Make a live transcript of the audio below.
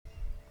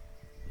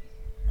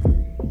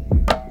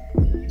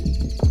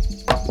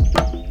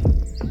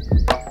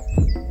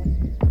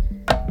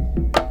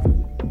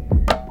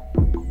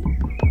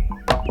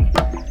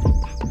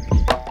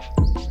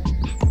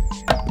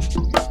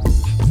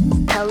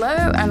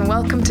and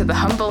welcome to the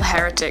Humble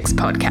Heretics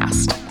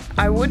podcast.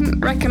 I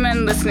wouldn't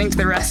recommend listening to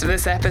the rest of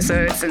this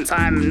episode since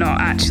I'm not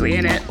actually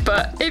in it,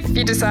 but if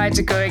you decide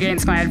to go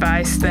against my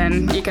advice,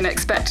 then you can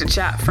expect a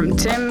chat from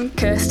Tim,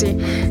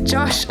 Kirsty,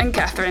 Josh and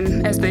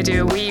Catherine as they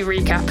do a wee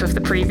recap of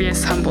the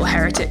previous Humble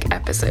Heretic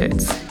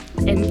episodes.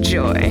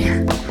 Enjoy.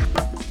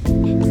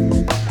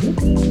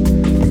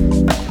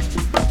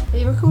 Are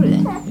you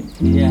recording?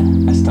 Yeah,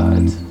 I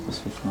started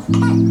just before.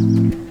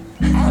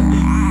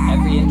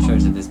 Every intro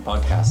to this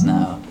podcast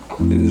now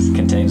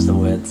contains the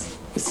words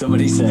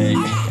somebody saying,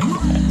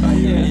 "Are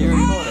you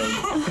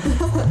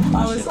recording?"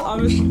 I was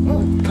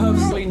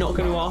purposely not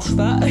going to ask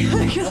that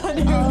because I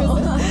knew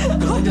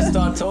Because I just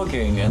start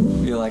talking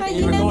and you're like, "Are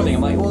you recording?"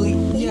 I'm like, "Well, You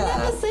yeah."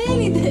 never say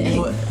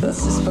anything. But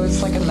that's just supposed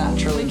to like a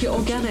natural. make it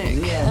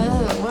organic. Yeah.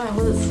 Oh, wow,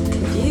 well, it's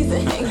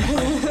confusing.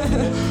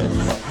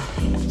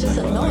 Just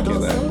a nod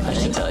or I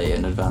should something. tell you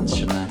in advance,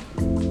 shouldn't I?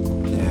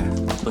 Yeah.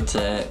 But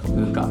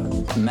we've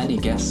got many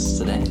guests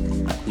today.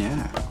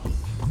 Yeah.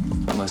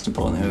 But most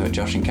importantly, we've got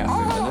Josh and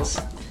Catherine with us.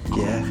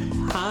 Yeah.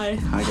 Hi.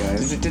 Hi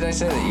guys. Did I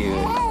say that you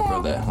were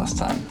brother last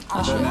time?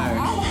 I don't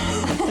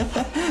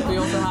know. We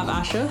also have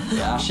Asher.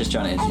 Yeah, Ash is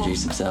trying to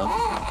introduce himself.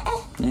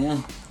 Yeah.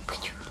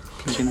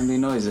 He's gonna be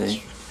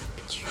noisy.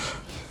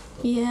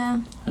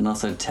 Yeah. And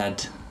also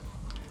Ted,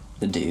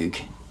 the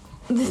Duke,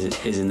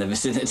 is in the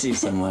vicinity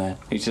somewhere.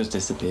 He's just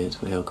disappeared,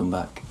 but he'll come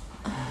back.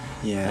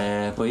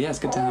 Yeah. But yeah, it's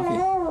good to have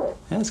you.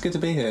 Yeah, it's good to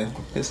be here.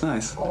 It's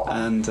nice.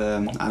 And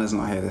Anna's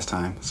not here this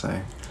time, so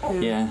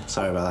Yeah.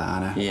 sorry about that,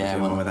 Anna. Yeah,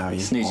 Doing well, one without you.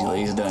 snooze you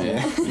lose, don't you?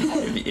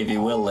 if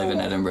you will live in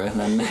Edinburgh,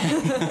 then...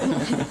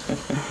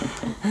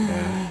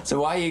 So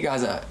why are you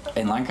guys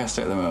in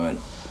Lancaster at the moment?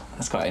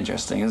 That's quite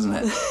interesting, isn't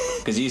it?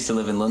 Because you used to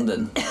live in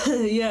London.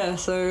 Yeah,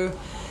 so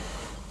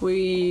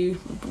we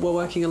were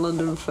working in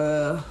London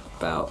for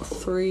about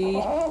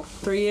three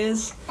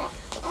years,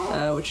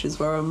 which is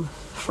where I'm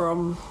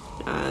from,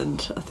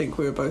 and I think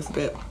we were both a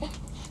bit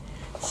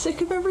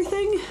sick of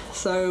everything,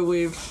 so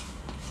we've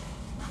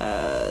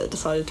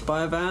decided to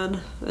buy a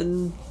van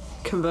and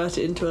convert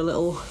it into a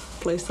little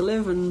place to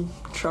live and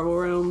travel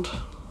around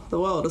the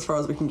world as far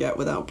as we can get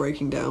without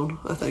breaking down,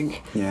 I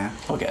think. Yeah.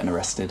 Or getting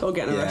arrested. Or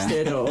getting Yeah.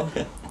 arrested, or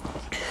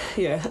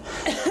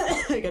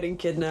getting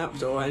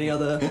kidnapped, or any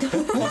other. I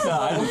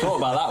hadn't thought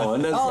about that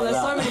one. There's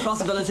so many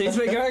possibilities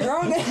for going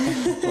wrong.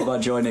 What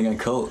about joining a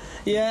cult?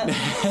 yeah,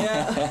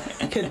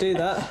 could do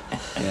that.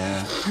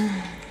 Yeah.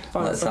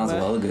 Find That sounds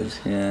somewhere. well good,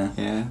 yeah.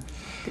 Yeah.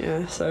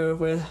 Yeah, so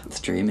we're. It's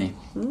dreamy.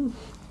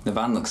 The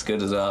van looks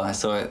good as well. I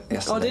saw it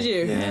yesterday. Oh, did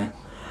you? Yeah.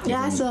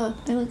 Yeah, I saw.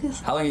 It looks.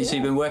 How long have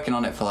you been working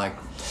on it for? Like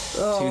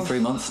 2-3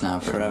 months now.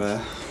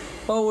 Forever.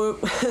 Well,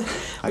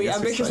 we guess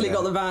ambitiously it's like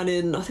got the van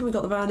in. I think we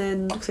got the van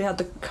in because we had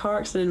the car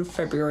accident in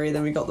February.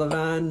 Then we got the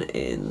van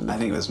in I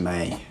think it was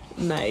May.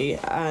 May,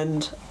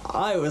 and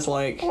I was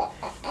like,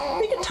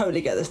 we could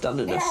totally get this done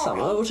in the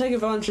summer. We'll take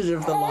advantage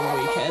of the long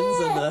weekends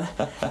and the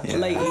Yeah.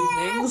 late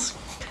evenings.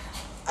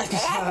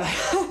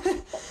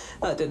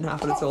 That didn't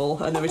happen at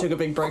all. And then we took a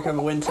big break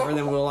over winter, and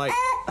then we were like,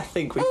 I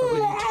think we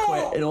probably need to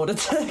quit in order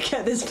to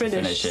get this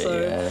finished. Finish it,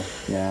 so,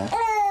 Yeah.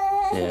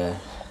 yeah.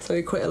 so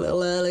we quit a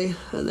little early,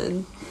 and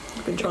then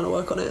been trying to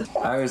work on it.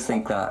 I always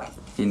think that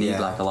you need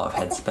Yeah. like a lot of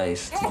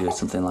headspace to do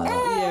something like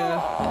that.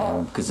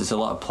 Yeah. Because it's a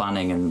lot of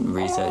planning and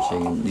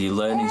researching, and you're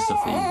learning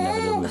stuff that you've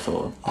never done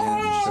before.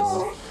 Yeah.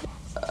 So,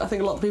 I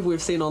think a lot of people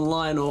we've seen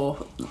online or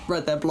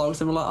read their blogs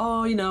and were like,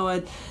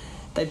 oh,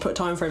 they'd put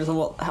time frames on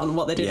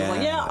what they did. Yeah. I'm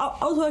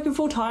like, I was working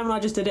full time and I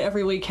just did it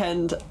every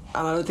weekend, and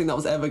I don't think that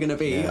was ever going to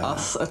be Yeah.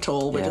 us at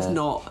all. We're just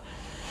Yeah.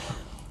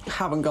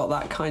 haven't got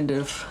that kind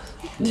of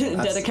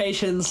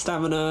dedication,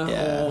 stamina,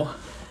 Yeah. or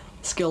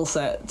skill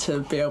set to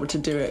be able to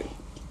do it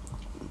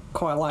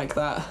quite like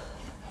that.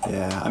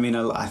 Yeah. I mean,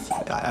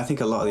 I think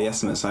a lot of the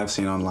estimates I've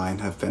seen online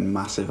have been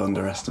massive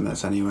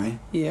underestimates anyway.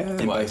 Yeah.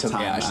 In well, both it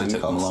time actually and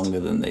took them cost. longer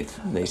than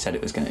they said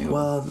it was going to.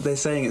 Well, they're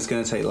saying it's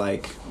going to take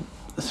like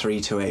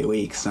 3 to 8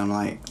 weeks, and I'm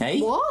like,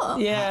 Hey? What?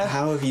 Yeah.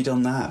 how have you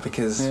done that?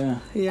 Because Yeah.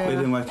 Yeah. we've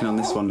been working on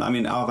this one. I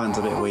mean, our van's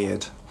a bit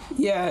weird.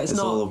 Yeah, it's It's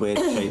not. all the weird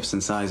shapes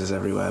and sizes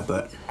everywhere,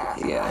 but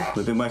Yeah.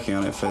 we've been working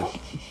on it for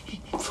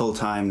full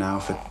time now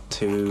for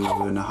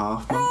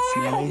 2.5 months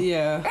nearly.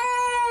 Yeah.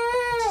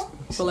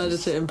 We'll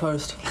edit it in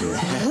post.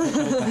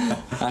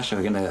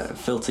 Actually, we're going to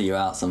filter you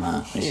out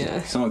somehow.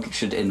 Yeah. Someone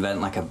should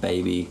invent like a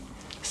baby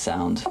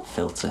sound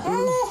filter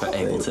for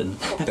Ableton.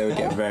 They would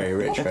get very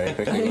rich very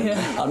quickly.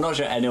 Yeah. I'm not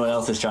sure anyone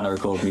else is trying to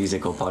record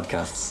music or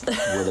podcasts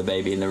with a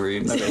baby in the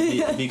room. No, but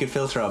if you could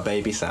filter out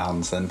baby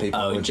sounds, then people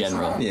Oh, would just-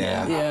 general.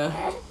 yeah.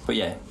 Yeah. But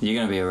yeah, you're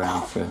going to be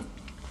around for...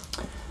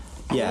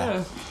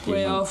 Yeah.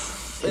 Way Yeah.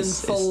 off in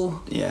It's-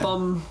 full yeah.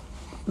 bum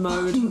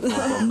mode. mode,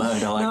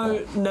 I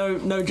like that.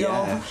 no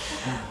job. Yeah.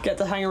 Get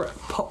to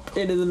pop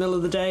in the middle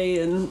of the day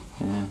and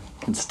Yeah.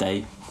 And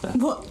stay.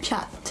 What,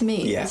 chat to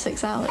me Yeah. for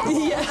 6 hours?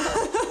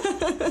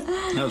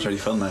 That was really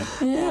fun though.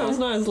 yeah, it was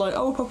nice. Like,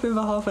 oh, pop in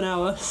for half an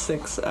hour.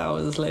 6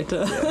 hours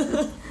later.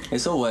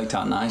 It's all worked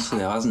out nicely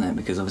though, hasn't it?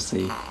 Because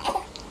obviously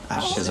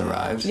Ash has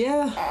arrived.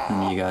 Yeah.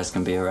 And you guys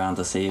can be around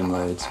to see him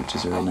loads, which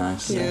is really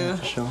nice. Yeah.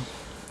 For sure.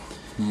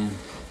 Yeah.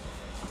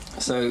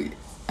 So,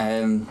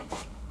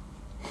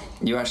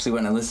 you actually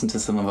went and listened to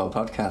some of our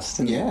podcasts,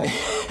 didn't you?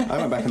 Yeah. I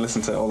went back and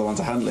listened to all the ones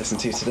I hadn't listened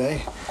to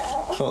today.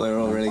 Thought they were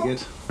all really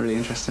good, really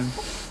interesting.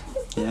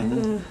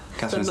 Yeah.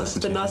 Catherine's It's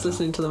listened been to nice it.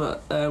 listening to them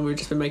at, we've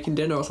just been making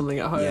dinner or something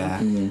at home.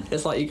 Yeah.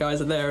 It's like you guys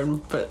are there,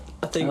 but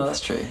I think Oh, that's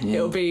true. Yeah.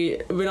 it'll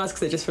be nice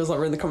because it just feels like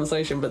we're in the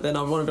conversation, but then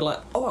I want to be like,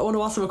 oh, I want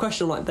to ask them a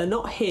question. I'm like, they're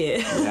not here.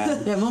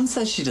 Yeah. Yeah, Mum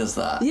says she does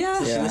that. Yeah.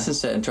 So she Yeah. listens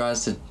to it and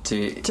tries to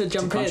jump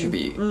in.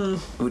 contribute,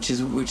 which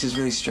is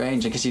really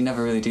strange because you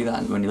never really do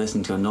that when you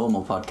listen to a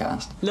normal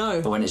podcast.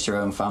 No. But when it's your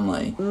own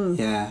family,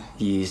 Yeah.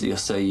 you're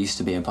so used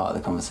to being part of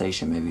the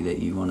conversation, maybe that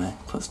you want to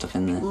put stuff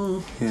in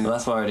there. Yeah. So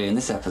that's why we're doing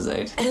this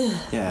episode,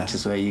 Yeah. which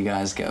is where you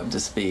guys get up to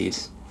speed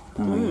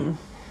and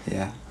we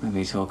Yeah.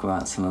 maybe talk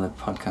about some of the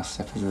podcast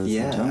episodes. we've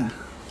Yeah. done.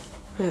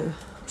 Yeah.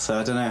 So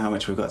I don't know how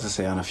much we've got to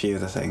say on a few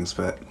of the things,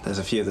 but there's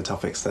a few of the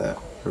topics that are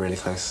really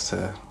close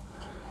to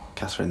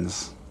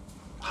Catherine's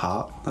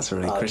heart. That's a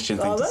really Christian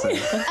thing to say.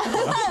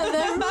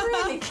 They're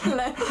really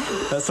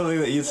close. That's something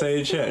that you'd say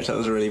in church. That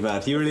was really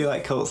bad. You really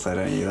like cults, though,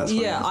 don't you? That's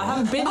what Yeah, you I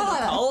haven't been in a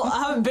cult.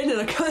 I haven't been in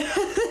a cult.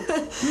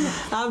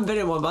 I haven't been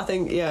in one, but I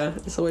think,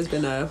 it's always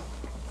been a...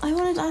 I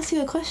wanted to ask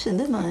you a question,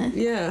 didn't I?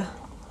 Yeah.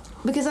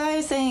 Because I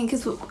was saying,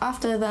 because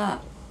after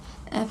that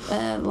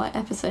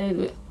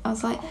episode, I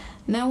was like,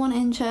 no one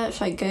in church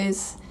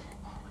goes.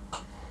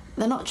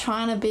 They're not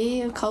trying to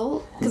be a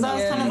cult. Because I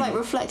was kind of like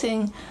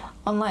reflecting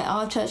on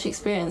our church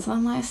experience, and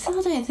I'm like, I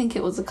still don't think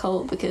it was a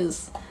cult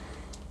because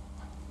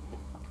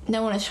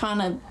no one is trying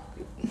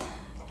to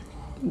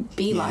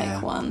be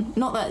like one.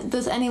 Not that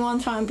does anyone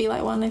try and be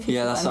like one? If you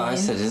Yeah, see that's what what I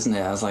mean? said, isn't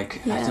it? I was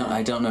like, Yeah.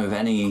 I don't know if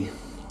any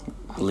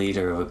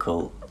leader of a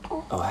cult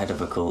or head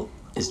of a cult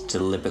is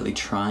deliberately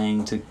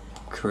trying to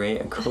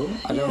create a cult.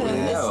 I don't really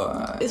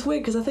know. It's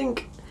weird because I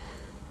think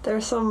there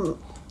are some...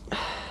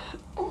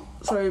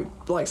 So,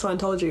 like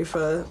Scientology,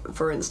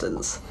 for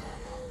instance,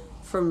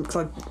 because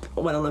I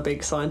went on a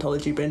big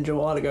Scientology binge a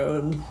while ago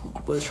and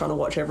was trying to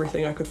watch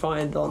everything I could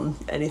find on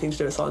anything to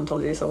do with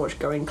Scientology. So I watched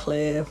Going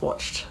Clear,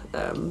 watched...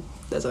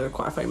 there's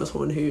quite a famous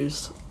woman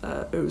who's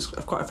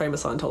quite a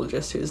famous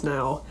Scientologist who's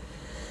now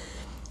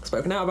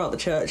spoken out about the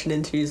church and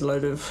interviews a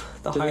load of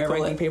the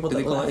higher-ranking people do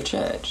that they call it a left.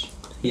 church?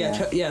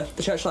 Yeah,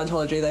 the Church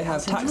Scientology, they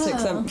have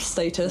tax-exempt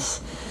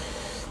status.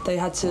 They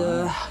had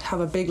to have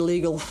a big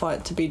legal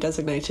fight to be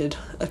designated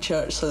a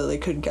church so that they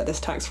could get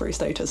this tax-free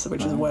status,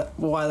 which is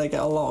why they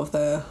get a lot of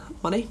their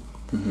money.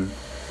 Mm-hmm.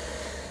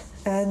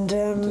 And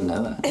Didn't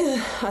know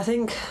that. I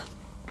think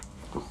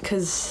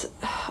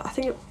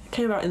it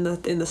came out in the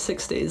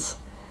 60s,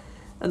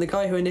 and the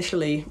guy who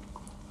initially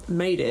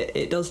made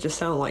it does just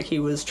sound like he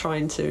was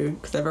trying to,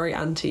 because they're very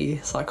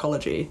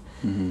anti-psychology,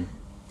 Mm-hmm.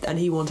 and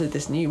he wanted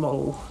this new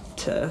model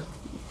to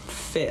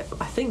fit,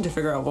 I think, to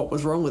figure out what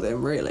was wrong with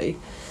him, really.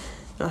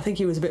 And I think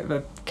he was a bit of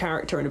a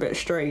character and a bit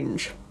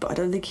strange, but I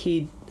don't think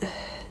he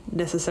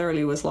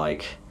necessarily was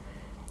like,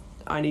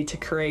 I need to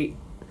create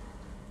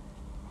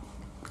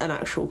an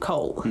actual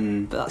cult.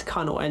 But that's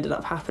kind of what ended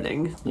up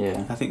happening.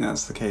 Yeah. I think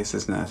that's the case,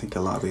 isn't it? I think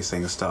a lot of these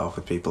things start off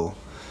with people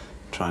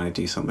trying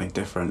to do something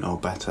different or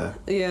better,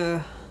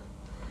 Yeah.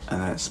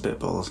 and then it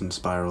spitballs and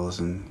spirals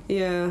and...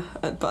 Yeah,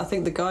 but I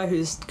think the guy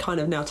who's kind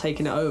of now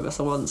taken it over,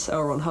 so once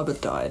L. Ron Hubbard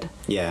died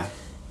Yeah.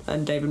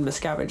 and David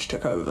Miscavige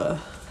took over,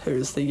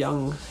 who's he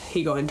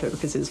got into it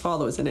because his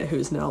father was in it,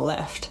 who's now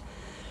left.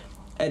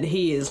 And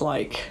he is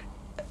like,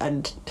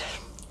 and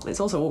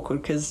it's also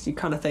awkward because you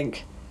kind of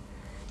think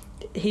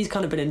he's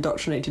kind of been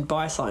indoctrinated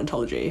by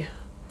Scientology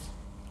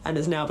and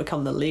has now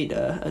become the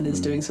leader and is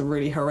doing some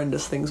really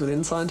horrendous things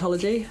within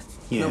Scientology.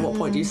 Yeah. And at what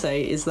point do you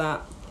say,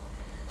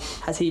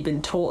 has he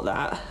been taught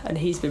that and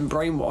he's been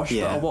brainwashed?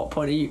 Yeah. But at what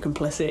point are you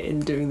complicit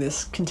in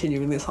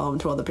continuing this harm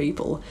to other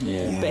people?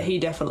 Yeah. But he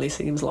definitely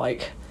seems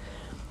like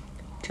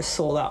just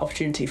saw that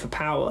opportunity for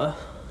power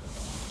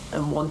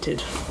and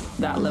wanted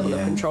that level of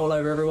Yeah. control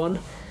over everyone.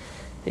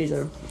 He's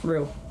a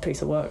real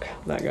piece of work,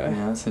 that guy.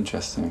 Yeah, that's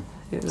interesting.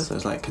 Yeah. So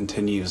it's like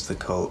continues the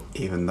cult,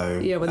 even though...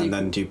 Yeah, whether and you-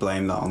 then do you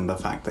blame that on the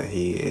fact that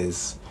he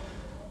is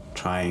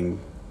trying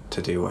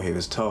to do what he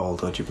was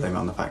told, or do you blame it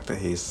on the fact that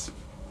he's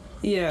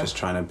Yeah. just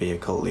trying to be a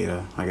cult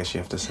leader? I guess you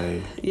have to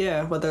say...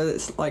 Yeah, whether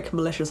it's like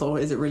malicious or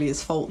is it really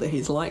his fault that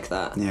he's like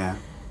that? Yeah.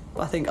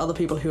 I think other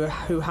people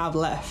who have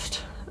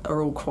left are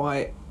all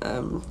quite...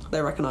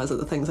 they recognise that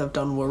the things they've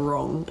done were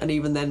wrong, and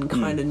even then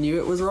kind of knew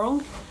it was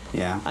wrong,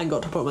 Yeah. and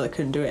got to a point where they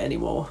couldn't do it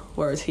anymore.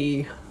 Whereas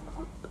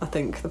I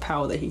think the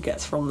power that he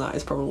gets from that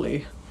is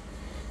probably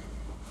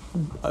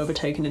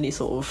overtaken any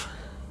sort of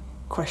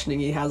questioning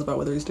he has about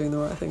whether he's doing the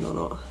right thing or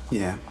not.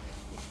 Yeah.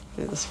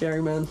 Yeah, the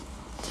scary man.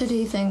 So do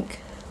you think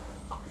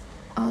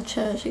our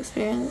church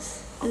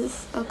experience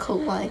is a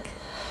cult-like?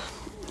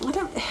 I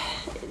don't...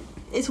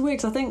 It's weird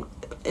because I think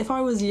if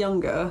I was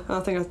younger, I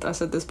think I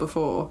said this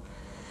before,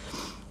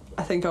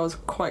 I think I was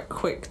quite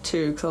quick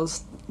too, because I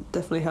was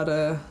definitely had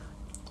I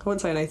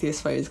wouldn't say an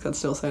atheist phase, because I'd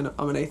still say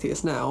I'm an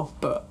atheist now,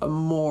 but a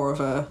more of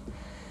a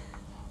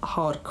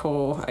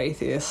hardcore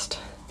atheist.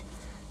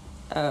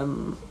 I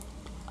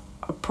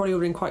probably would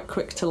have been quite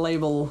quick to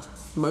label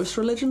most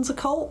religions a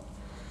cult,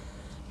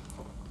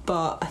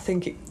 but I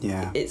think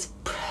it's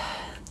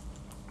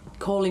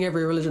calling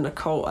every religion a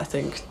cult, I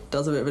think,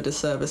 does a bit of a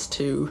disservice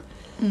to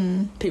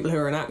people who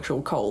are in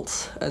actual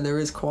cults, and there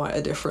is quite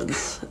a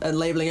difference. And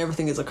labelling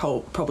everything as a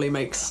cult probably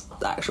makes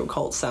the actual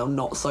cult sound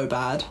not so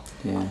bad.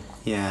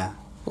 Yeah.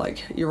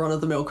 Like, your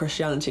run-of-the-mill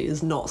Christianity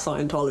is not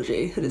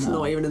Scientology, and it's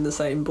not even in the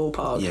same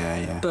ballpark.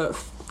 Yeah. But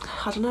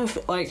I don't know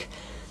if, like,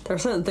 there are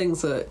certain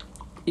things that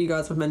you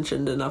guys have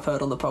mentioned and I've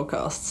heard on the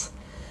podcasts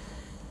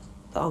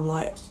that I'm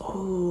like,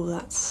 oh,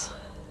 that's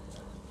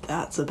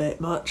a bit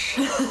much.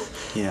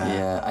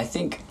 Yeah, I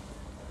think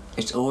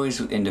it's always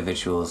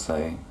individuals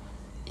though.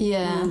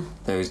 Yeah.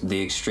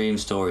 The extreme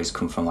stories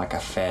come from like a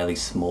fairly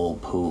small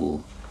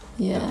pool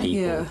of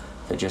people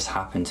that just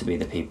happen to be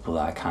the people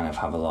that kind of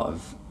have a lot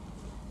of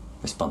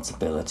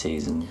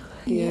responsibilities and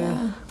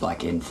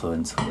like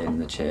influence within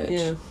the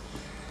church.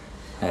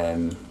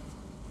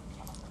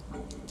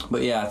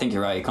 But yeah, I think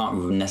you're right. You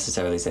can't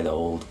necessarily say that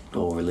all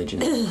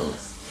religions are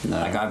cults. No.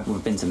 Like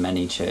we've been to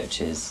many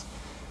churches,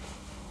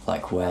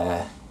 like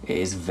where it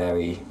is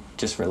very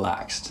just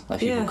relaxed.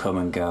 Like people come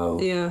and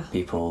go. Yeah.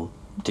 People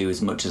do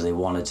as much as they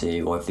want to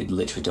do, or if they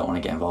literally don't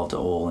want to get involved at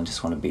all and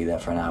just want to be there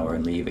for an hour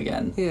and leave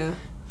again. Yeah.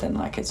 Then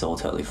like it's all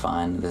totally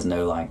fine. There's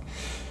no like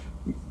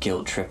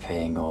guilt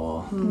tripping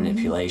or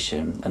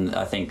manipulation, and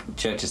I think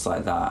churches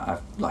like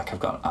that I've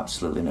got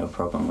absolutely no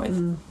problem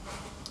with.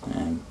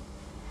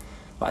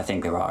 But I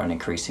think there are an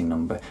increasing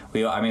number.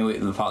 The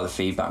part of the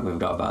feedback we've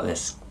got about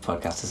this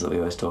podcast is that we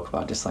always talk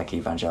about just like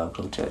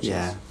evangelical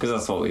churches, because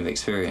that's what we've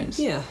experienced.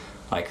 Yeah,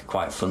 like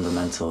quite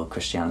fundamental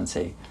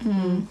Christianity.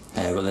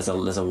 But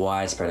there's a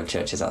wide spread of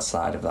churches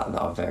outside of that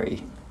are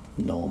very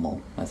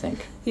normal, I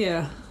think.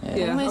 I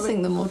almost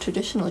think the more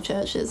traditional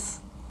churches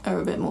are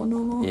a bit more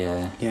normal.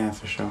 Yeah,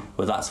 for sure.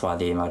 Well, that's why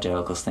the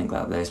evangelicals think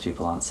that those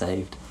people aren't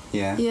saved.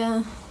 Yeah.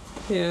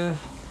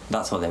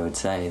 That's what they would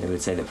say. They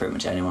would say that pretty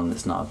much anyone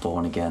that's not a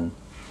born again,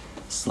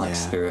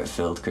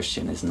 spirit-filled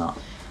Christian is not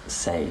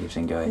saved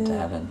and going to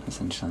heaven,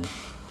 essentially.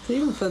 So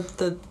even for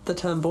the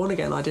term born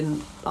again,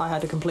 I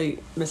had a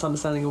complete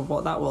misunderstanding of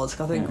what that was.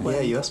 I think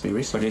you asked me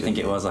recently. What do you think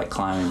it was, like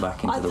climbing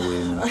back into the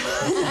womb?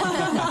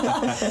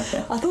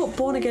 I thought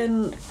born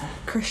again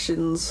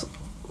Christians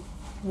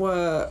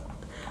were.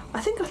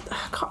 I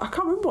can't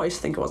remember what I used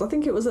to think it was. I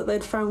think it was that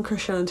they'd found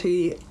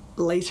Christianity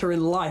later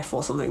in life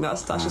or something.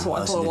 That's just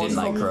what I thought it was.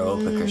 They didn't grow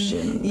up a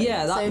Christian.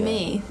 That's what I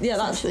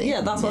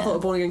thought a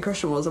born again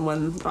Christian was. And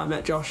when I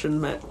met Josh and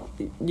met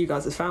you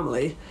guys'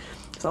 family,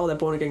 it's they're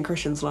born again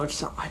Christians, and I was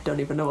just like, I don't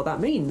even know what that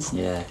means.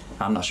 Yeah,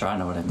 I'm not sure I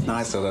know what it means. No,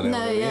 I still don't know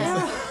what it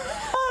means.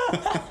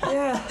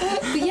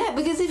 But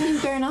because if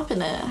you've grown up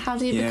in it, how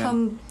do you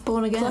become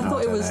born again? I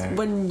thought it was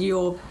when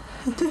you're.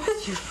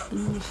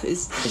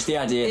 It's the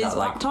idea that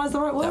like baptized the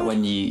right word? That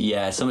when you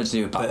something to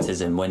do with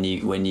baptism, when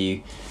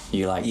you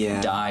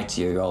die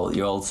to your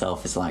old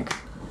self is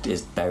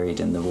buried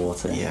in the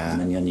water, and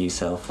then your new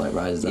self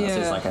rises up. So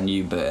it's like a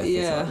new birth.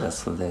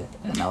 That's where the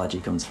analogy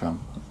comes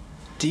from.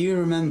 Do you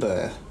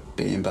remember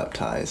being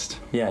baptized?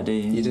 Yeah, do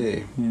you? You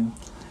do? Yeah.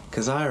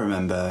 Because I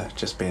remember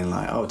just being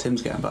like, oh,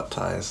 Tim's getting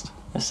baptized.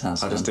 That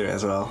sounds I'll fun. just do it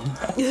as well.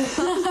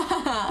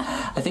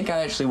 I think I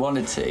actually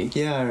wanted to.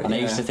 Yeah. And I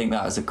used to think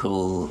that was a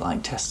cool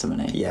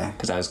testimony. Yeah.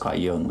 Because I was quite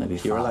young, maybe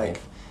 5. You were like,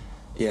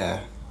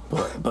 yeah.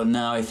 But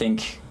now I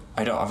think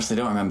I don't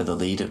remember the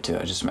lead up to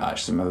it. I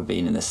actually remember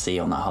being in the sea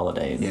on that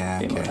holiday and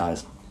being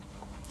baptized.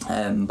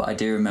 But I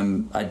do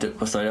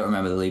remember. So I don't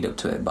remember the lead up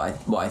to it. But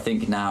what I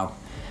think now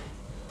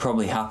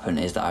probably happened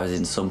is that I was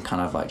in some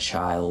kind of like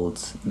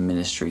child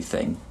ministry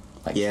thing,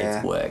 like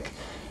kids work.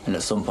 And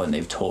at some point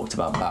they've talked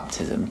about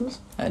baptism,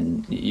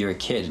 and you're a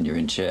kid and you're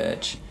in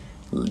church,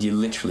 you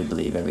literally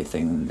believe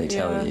everything they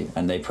tell you.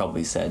 And they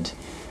probably said,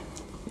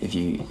 if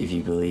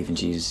you believe in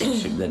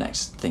Jesus, the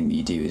next thing that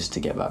you do is to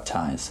get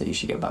baptized, so you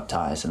should get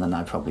baptized. And then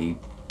I'd probably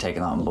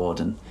taken that on board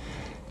and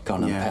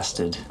gone and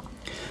pestered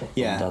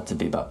Dad to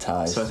be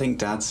baptized. So I think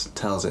Dad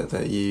tells it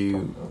that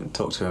you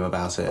talked to him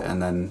about it,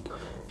 and then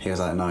he was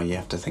like, no, you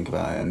have to think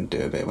about it and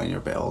do a bit when you're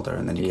a bit older,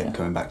 and then you kept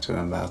coming back to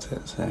him about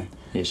it. So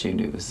he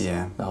assumed it was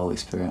the Holy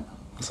Spirit.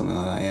 Something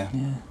like that,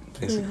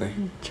 basically.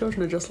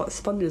 Children are just like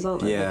sponges,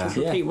 aren't they? Yeah. They just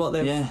repeat what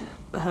they've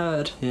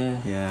heard.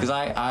 Yeah. Because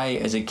I,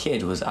 as a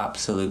kid, was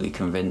absolutely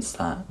convinced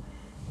that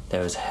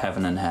there was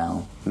heaven and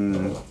hell,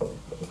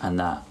 and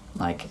that,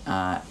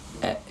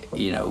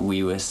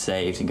 we were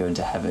saved and going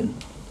to heaven,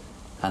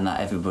 and that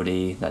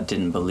everybody that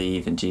didn't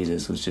believe in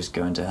Jesus was just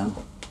going to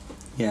hell.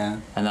 Yeah.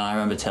 And then I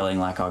remember telling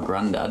like our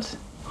granddad,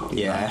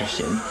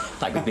 Christian,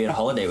 like we'd be on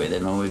holiday with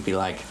him, and we'd be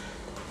like,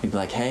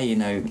 hey,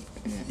 I'm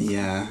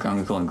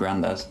gonna call him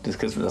Granddad just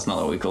because that's not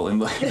what we call him,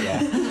 but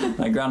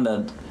my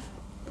Granddad,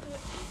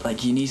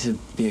 like, you need to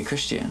be a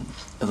Christian,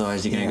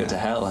 otherwise you're gonna go to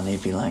hell. And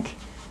he'd be like,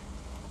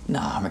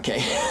 nah, I'm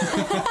okay.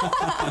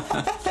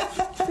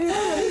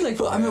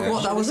 But I mean,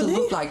 what that must have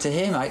looked like to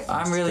him,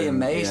 I'm really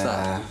amazed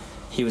that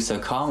he was so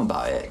calm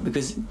about it,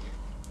 because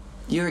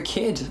you're a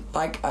kid.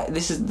 Like,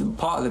 this is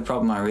part of the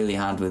problem I really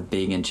had with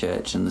being in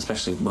church, and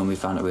especially when we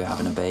found out we were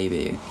having a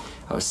baby.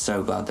 I was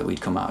so glad that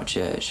we'd come out of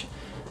church,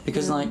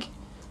 because like,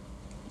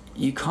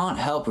 you can't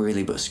help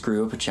really but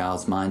screw up a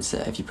child's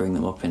mindset if you bring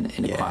them up in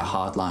a quite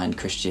hard-lined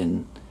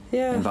Christian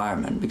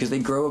environment, because they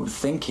grow up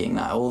thinking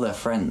that all their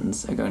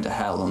friends are going to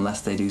hell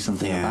unless they do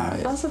something about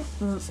it.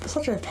 That's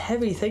such a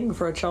heavy thing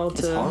for a child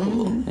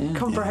to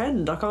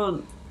comprehend. I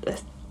can't.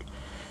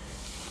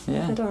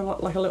 I don't know,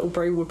 like a little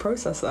brain would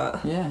process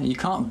that. Yeah, you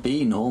can't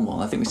be normal.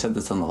 I think we said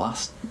this on the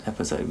last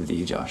episode with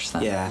you, Josh.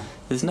 That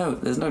there's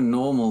no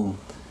normal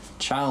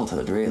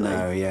childhood, really.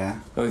 No, yeah.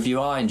 Or if you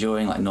are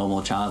enjoying like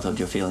normal childhood,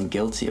 you're feeling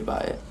guilty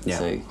about it. Yeah.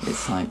 So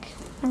it's like,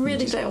 I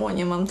really don't want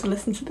your mum to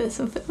listen to this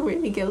and feel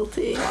really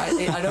guilty.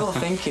 I don't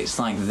think it's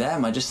like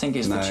them. I just think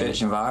it's the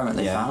church environment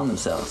they found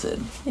themselves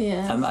in.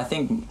 Yeah. I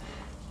think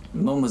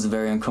Mum was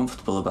very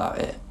uncomfortable about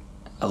it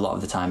a lot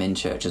of the time in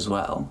church as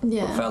well.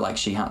 Yeah. But felt like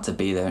she had to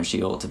be there and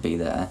she ought to be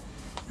there,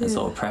 and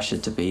sort of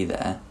pressured to be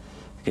there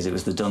because it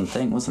was the done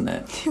thing, wasn't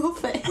it? Your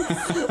face.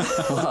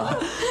 What?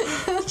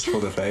 Just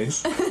for the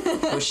face.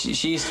 Well,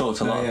 she's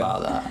talked a lot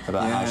about that,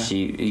 about how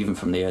she, even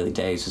from the early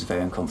days, was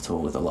very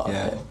uncomfortable with a lot of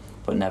it,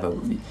 but never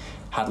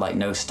had like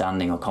no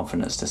standing or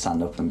confidence to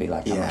stand up and be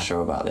like, I'm not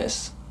sure about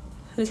this.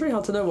 And it's really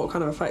hard to know what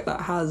kind of effect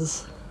that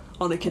has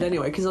on a kid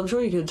anyway, because I'm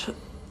sure you could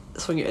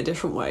swing it a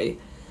different way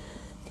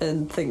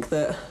and think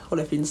that, well,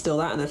 if you instill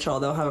that in a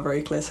child, they'll have a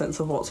very clear sense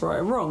of what's right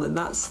and wrong, and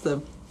that's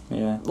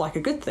like a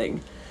good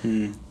thing.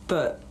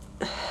 But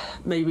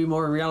maybe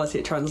more in reality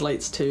it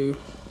translates to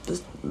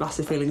just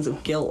massive feelings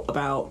of guilt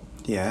about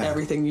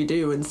everything you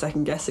do and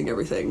second guessing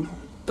everything.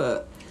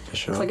 But for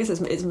sure. I guess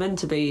it's meant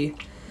to be,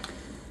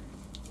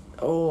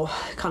 or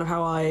kind of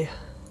how I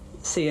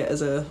see it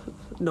as a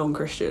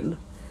non-Christian,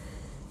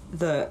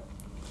 that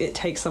it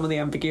takes some of the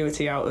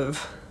ambiguity out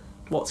of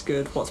what's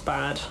good, what's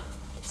bad.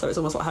 So it's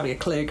almost like having a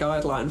clear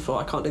guideline for,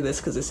 I can't do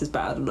this because this is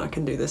bad, and I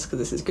can do this because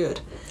this is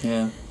good.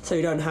 Yeah. So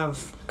you don't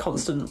have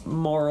constant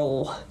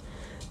moral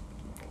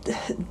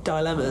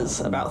dilemmas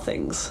about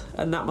things,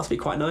 and that must be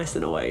quite nice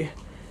in a way.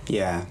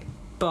 Yeah.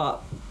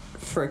 But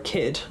for a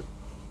kid,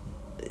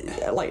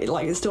 like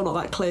it's still not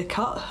that clear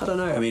cut. I don't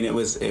know. I mean,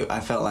 I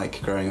felt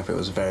like growing up it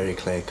was very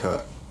clear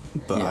cut,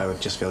 but I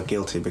would just feel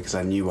guilty because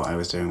I knew what I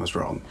was doing was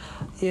wrong.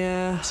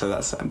 Yeah. So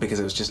that's because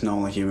it was just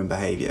normal human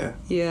behaviour.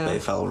 Yeah. But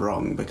it felt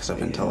wrong because I've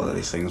been told that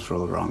these things were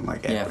all wrong.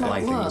 Like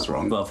everything was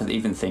wrong. Well, for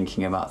even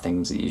thinking about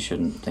things that you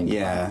shouldn't think about.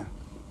 Yeah.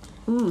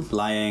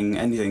 Lying,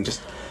 anything,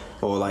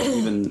 or like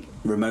even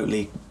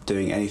remotely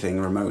doing anything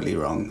remotely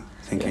wrong,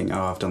 thinking,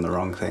 oh, I've done the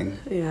wrong thing.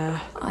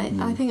 Yeah.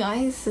 I think I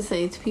used to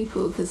say to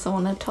people, because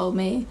someone had told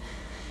me,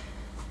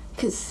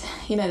 because,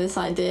 this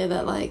idea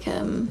that, like,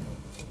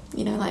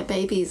 like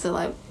babies are,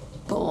 like,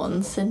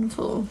 born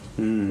sinful.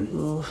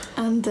 And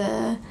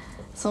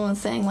someone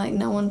saying, like,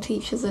 no one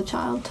teaches a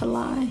child to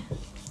lie.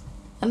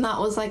 And that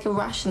was, like, a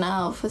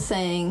rationale for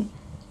saying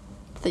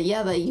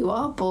that, that you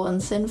are born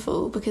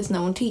sinful because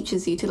no one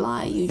teaches you to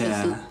lie.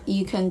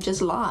 You can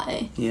just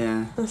lie.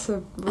 Yeah. That's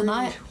a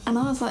rude... And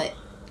I was like,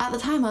 at the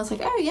time I was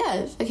like, oh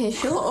yeah, okay,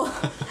 sure.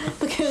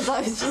 Because I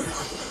was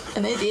just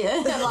an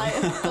idiot and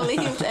like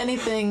believed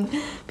anything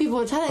people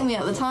were telling me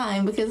at the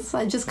time because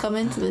I'd just come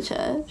into the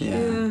church.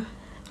 Yeah.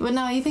 But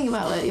now you think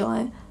about it, you're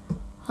like,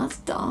 that's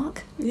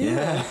dark.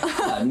 Yeah.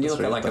 And you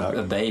look at like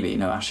a baby,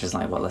 Ash is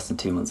like, less than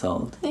 2 months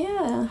old.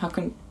 Yeah. How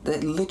can...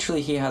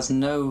 Literally he has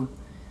no...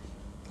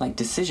 like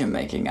decision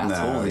making at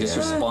all. He just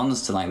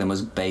responds to like the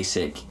most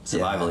basic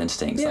survival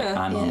instincts. Like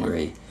I'm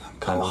hungry,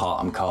 I'm hot,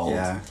 I'm cold,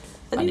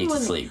 I need to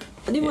sleep.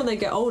 And even when they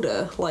get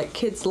older, like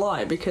kids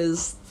lie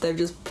because they've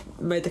just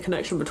made the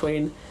connection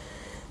between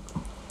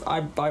I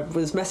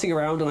was messing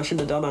around and I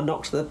shouldn't have done. I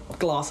knocked the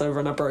glass over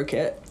and I broke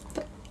it,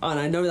 and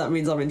I know that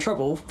means I'm in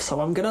trouble,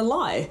 so I'm gonna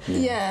lie.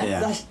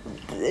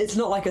 It's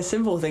not like a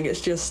simple thing.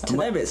 It's just to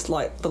them, it's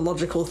like the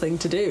logical thing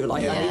to do.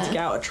 Like I need to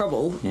get out of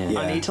trouble.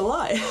 I need to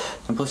lie.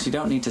 And plus, you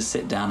don't need to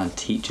sit down and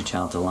teach a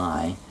child to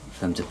lie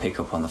for them to pick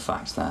up on the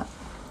fact that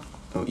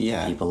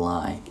people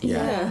lie.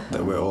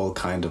 That we're all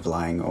kind of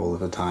lying all of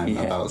the time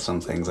about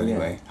some things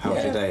anyway. How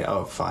was your day?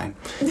 Oh, fine.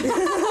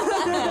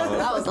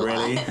 That was a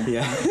really lie.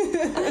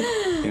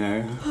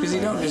 Yeah. Because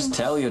you don't just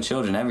tell your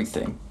children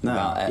everything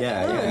about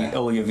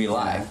all of your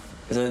life.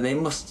 So they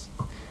must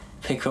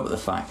pick up the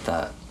fact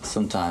that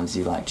sometimes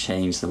you like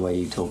change the way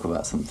you talk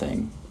about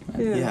something.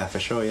 Yeah, for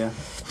sure. Yeah.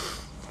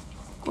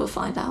 We'll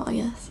find out, I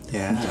guess.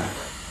 Yeah.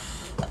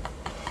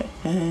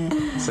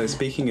 So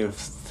speaking of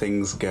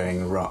things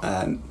going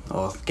wrong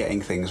or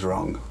getting things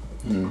wrong,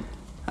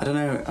 I don't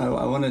know.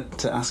 I wanted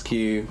to ask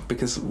you,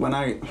 because when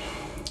I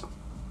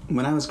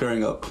was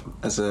growing up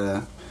as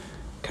a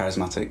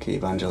charismatic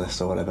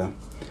evangelist or whatever,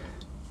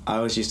 I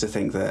always used to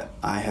think that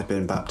I had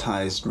been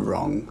baptized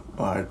wrong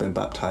or I had been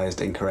baptized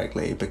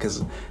incorrectly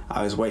because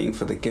I was waiting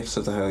for the gifts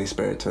of the Holy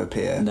Spirit to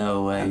appear.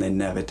 No way. And they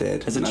never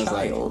did. As a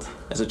child?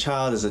 As a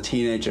child, as a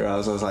teenager, I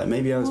was like,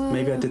 maybe I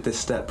did this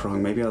step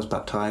wrong. Maybe I was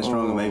baptized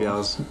wrong, or maybe I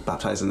was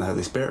baptized in the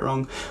Holy Spirit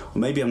wrong, or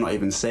maybe I'm not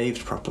even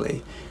saved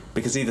properly.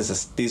 Because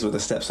these were the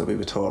steps that we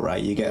were taught,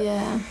 right?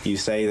 You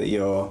say that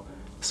you're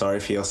sorry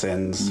for your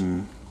sins,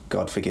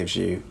 God forgives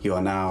you, you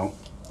are now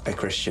a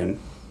Christian.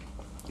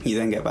 You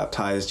then get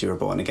baptized, you're a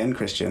born-again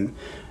Christian,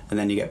 and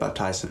then you get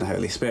baptized in the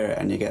Holy Spirit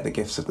and you get the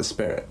gifts of the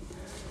Spirit.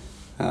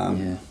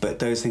 But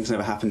those things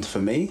never happened for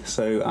me,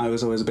 so I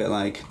was always a bit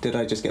like, did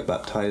I just get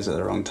baptized at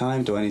the wrong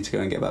time? Do I need to go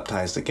and get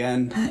baptized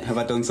again? Have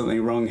I done something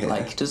wrong here?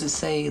 Like, does it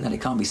say that it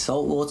can't be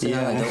salt water?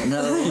 Yeah. I don't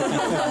know.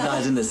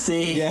 Baptized in the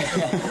sea. Yeah.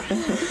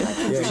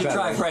 You should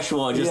try fresh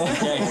water just in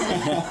case.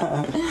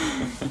 I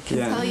can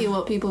tell you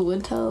what people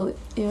would tell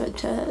you at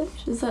church.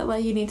 Is that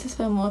like you need to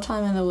spend more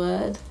time in the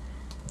Word?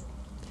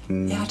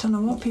 Yeah, I don't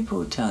know what people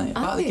would tell you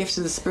about the gifts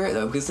of the Spirit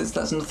though, because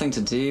that's nothing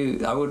to do.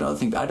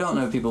 I don't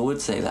know if people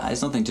would say that.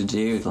 It's nothing to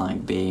do with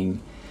like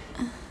being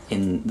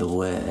in the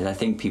Word. I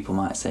think people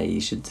might say you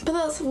should. But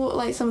that's what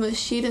like some of the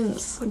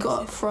students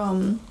got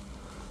from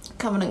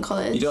Covenant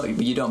College.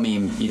 You don't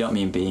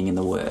mean being in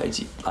the Word.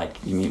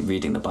 You mean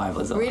reading the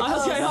Bible as well.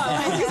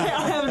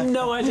 I have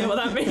no idea what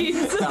that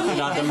means.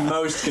 That's the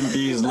most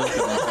confused look.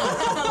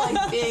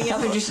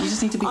 You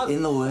just need to be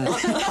in the Word.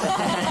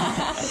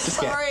 Just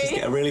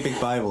get a really big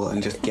Bible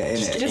and just get in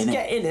it. Just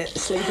get in it,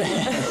 sleep in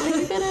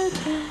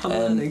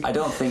it. I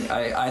don't think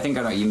I think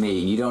I know what you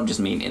mean. You don't just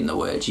mean in the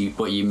Word.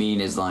 What you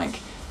mean is like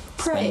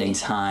spending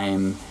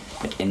time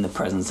like in the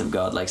presence of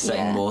God, like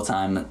setting more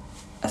time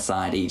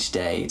aside each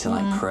day to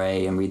like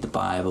pray and read the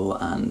Bible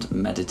and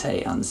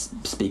meditate and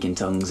speak in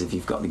tongues if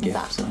you've got the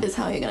gift. That is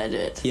how you're gonna do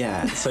it.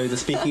 Yeah, so the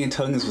speaking in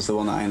tongues was the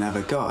one that I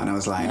never got, and I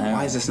was like,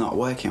 why is this not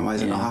working? Why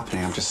is it not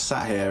happening? I'm just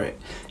sat here,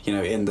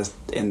 in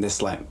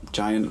this like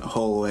giant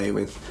hallway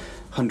with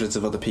hundreds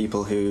of other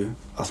people who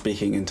are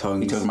speaking in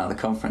tongues. You're talking about the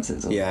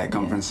conferences?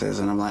 Conferences,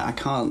 and I'm like, I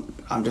can't.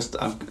 I'm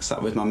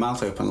sat with my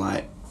mouth open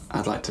like,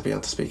 I'd like to be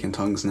able to speak in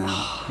tongues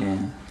now.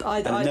 And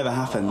it never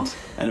happened.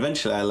 And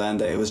eventually I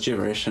learned that it was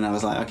gibberish, and I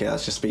was like, okay,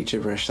 let's just speak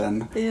gibberish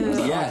then.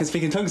 I can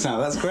speak in tongues now,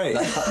 that's great.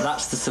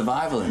 That's the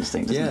survival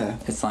instinct, isn't it?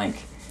 It's like,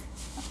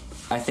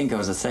 I think I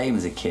was the same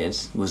as a kid,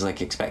 was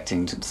like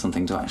expecting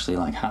something to actually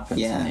like happen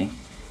to me.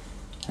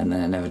 And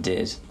then it never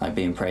did. Like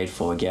being prayed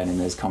for again in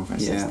those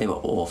conferences. They were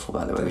awful,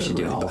 by the way. We should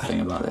do a whole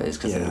thing about those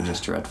because they were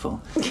just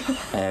dreadful.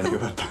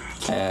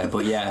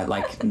 But yeah,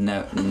 like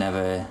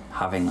never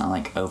having that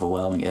like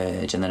overwhelming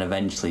urge, and then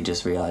eventually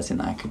just realizing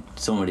that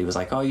somebody was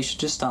like, oh, you should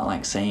just start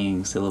like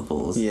saying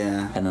syllables.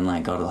 Yeah. And then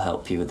like God will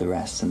help you with the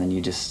rest, and then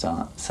you just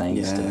start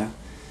saying stuff.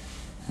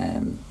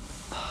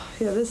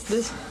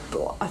 This.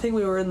 I think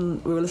we were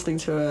listening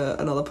to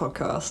another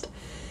podcast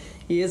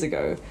years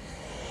ago.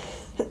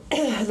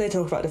 They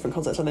talk about different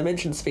concepts, and they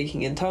mentioned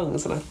speaking in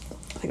tongues, and I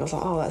think I was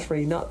like, oh, that's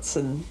really nuts.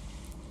 And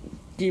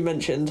you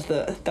mentioned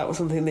that was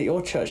something that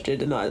your church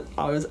did, and I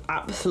was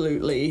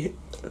absolutely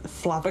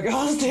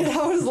flabbergasted.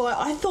 I was like,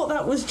 I thought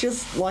that was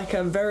just like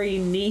a very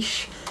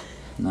niche,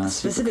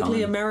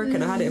 specifically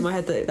American. I had it in my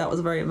head that was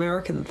a very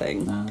American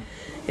thing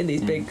in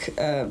these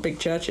big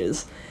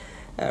churches.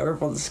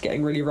 Everyone's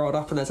getting really rolled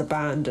up, and there's a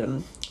band,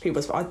 and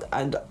people. I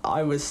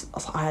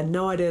had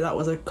no idea that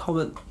was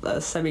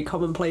a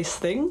semi-commonplace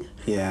thing.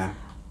 Yeah.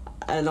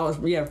 And I was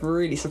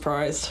really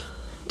surprised.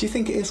 Do you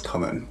think it is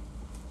common?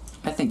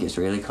 I think it's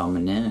really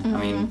common. Yeah.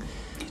 I mean,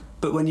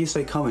 but when you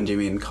say common, do you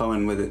mean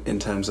common in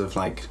terms of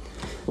like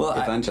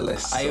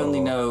evangelists? I only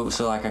know,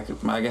 so like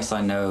I guess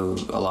I know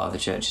a lot of the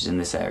churches in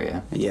this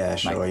area. Yeah,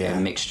 sure. Like a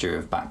mixture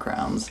of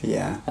backgrounds.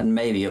 Yeah. And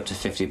maybe up to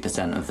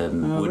 50% of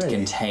them would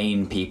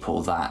contain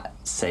people that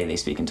say they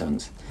speak in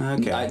tongues.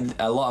 Okay.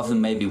 A lot of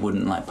them maybe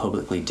wouldn't like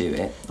publicly do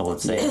it or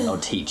say or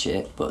teach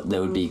it, but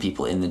there would be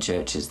people in the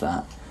churches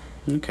that.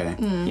 Okay.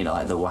 You know,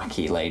 like the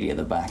wacky lady at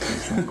the back.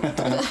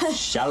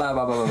 Shala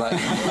ba ba ba.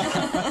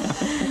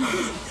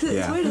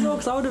 It's weird as well,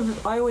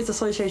 because I always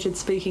associated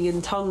speaking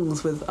in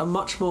tongues with a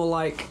much more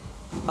like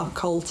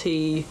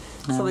occulty,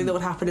 something that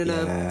would happen in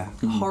a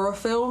horror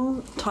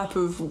film type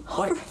of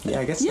like.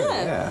 I guess so.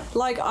 Yeah.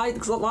 Like I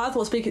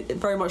thought speaking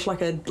very much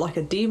like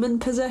a demon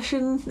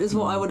possession is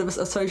what I would have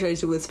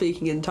associated with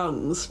speaking in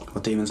tongues.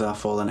 Well, demons are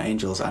fallen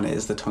angels, and it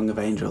is the tongue of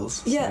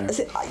angels. Yeah.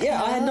 So. I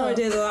had no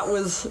idea that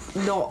was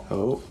not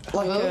a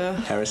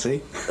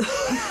heresy.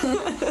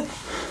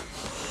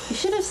 You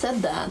should have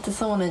said that to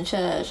someone in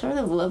church. I would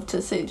have loved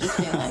to see just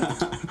be like,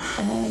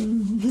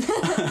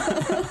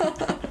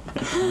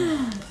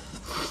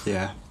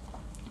 Yeah.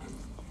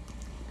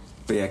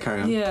 But yeah,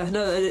 carry on. Yeah,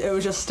 no, it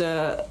was just,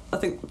 I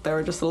think there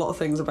were just a lot of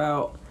things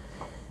about,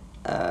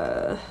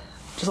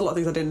 just a lot of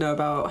things I didn't know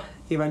about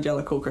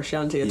evangelical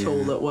Christianity at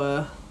all that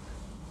were,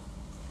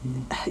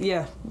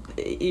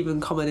 even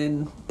common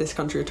in this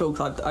country at all,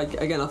 because I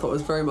thought it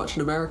was very much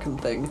an American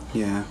thing.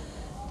 Yeah.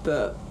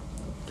 But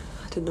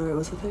I didn't know it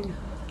was a thing.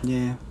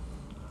 Yeah.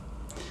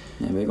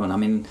 Yeah, big one. I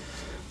mean,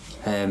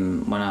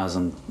 when I was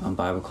on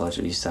Bible college,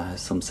 we used to have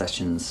some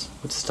sessions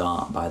would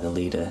start by the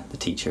leader, the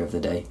teacher of the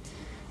day,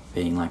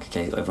 being like,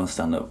 okay, everyone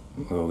stand up,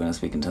 we're all going to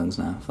speak in tongues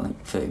now for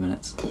like 30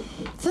 minutes.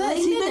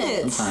 30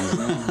 minutes?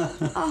 Sometimes,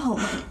 yeah. Oh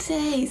my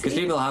days. Because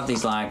people have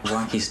these like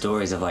wacky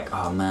stories of like,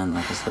 oh man,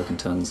 like I spoke in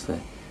tongues for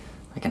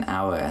like an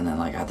hour and then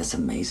like I had this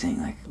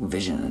amazing like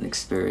vision and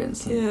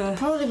experience. And Yeah.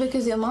 Probably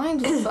because your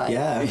mind was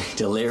like...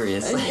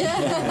 delirious.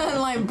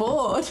 and like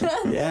bored.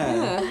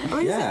 Yeah. I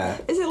mean,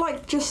 is it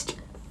like just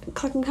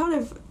I can kind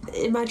of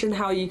imagine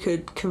how you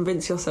could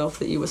convince yourself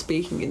that you were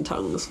speaking in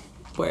tongues,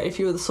 where if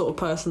you were the sort of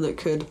person that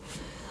could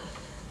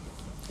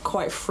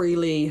quite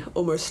freely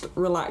almost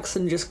relax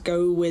and just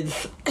go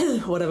with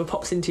whatever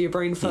pops into your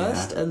brain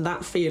first, and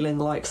that feeling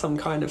like some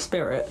kind of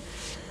spirit.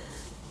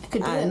 I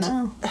could do it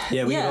now.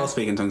 Yeah, we could all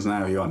speak in tongues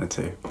now if you wanted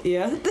to.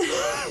 Yeah.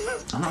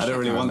 I don't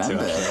really want to,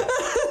 actually.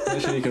 I'm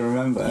sure you can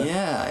remember.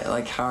 Yeah,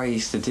 like how I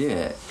used to do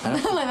it. I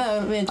don't Like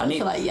that, me and Josh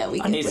are like, yeah, we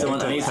I can need do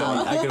someone. it.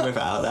 I could whip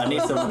it out. I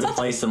need someone to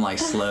play some like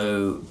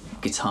slow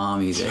guitar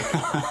music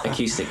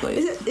acoustically.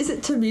 Is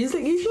it to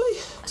music usually?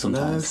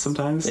 Sometimes. No,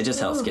 sometimes. It just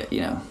helps get, the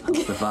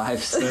vibes.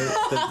 So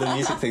the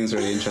music thing's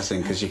really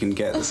interesting because you can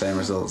get the same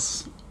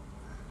results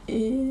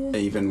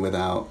even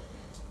without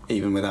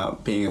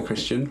being a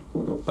Christian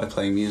by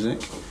playing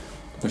music.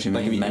 What do you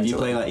Like mean? if you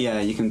play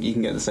you can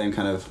get the same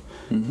kind of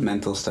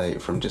mental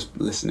state from just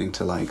listening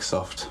to like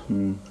soft,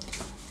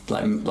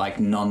 like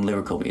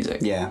non-lyrical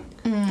music. yeah,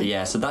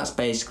 Yeah, so that's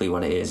basically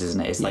what it is,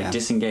 isn't it? It's like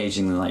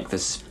disengaging like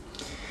this.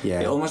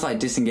 yeah. It almost like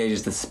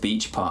disengages the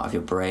speech part of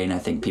your brain. I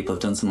think people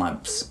have done some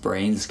like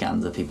brain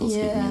scans of people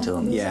speaking in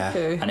tongues. Yeah.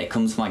 Okay. And it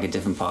comes from like a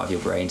different part of your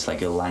brain to like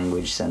your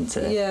language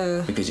center.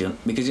 Yeah. Because you're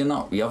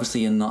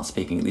not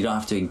speaking. You don't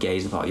have to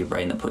engage the part of your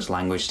brain that puts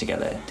language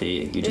togetger, do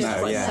you? You just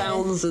It's like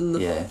sounds and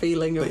the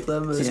feeling of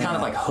them. So it's kind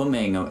of like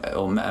humming or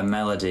a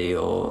melody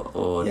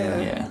or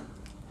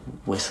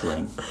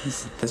whistling.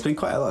 There's been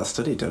quite a lot of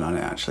study done on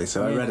it actually.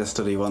 So I read a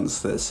study once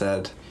that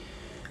said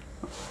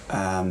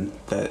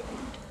that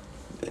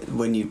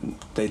when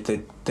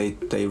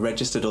they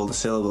registered all the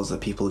syllables that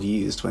people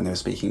used when they were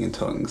speaking in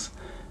tongues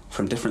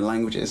from different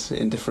languages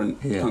in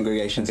different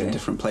congregations in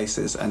different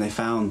places, and they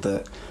found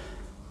that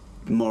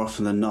more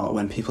often than not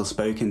when people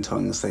spoke in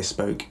tongues they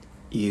spoke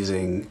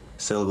using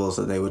syllables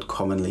that they would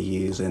commonly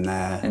use in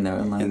their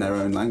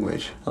own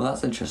language. Well,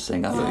 that's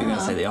interesting. I thought you were going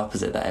to say the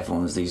opposite, that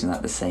everyone was using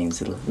like the same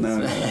syllables.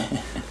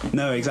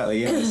 No,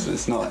 exactly. Yeah,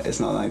 it's not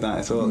like that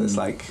at all. It's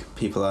like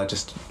people are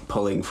just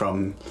pulling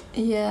from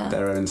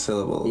their own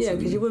syllables. Yeah,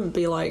 because you wouldn't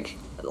be like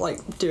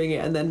doing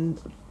it and then,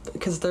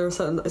 because there are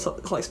certain, it's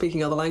like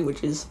speaking other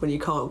languages when you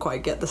can't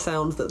quite get the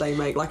sounds that they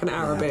make, like an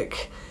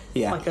Arabic.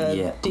 Yeah. Like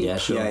a deep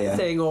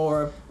thing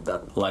or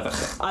like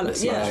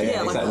exactly.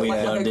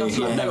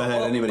 I've never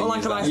heard anybody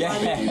use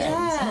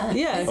that.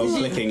 Yeah. Or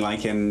clicking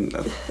like in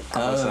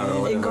Kosovo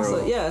or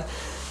whatever. Yeah.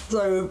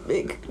 So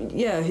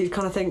you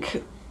kind of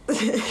think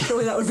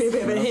surely that would be a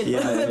bit of a hint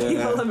that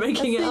people are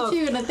making it up.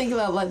 You're gonna think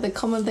about like the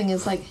common thing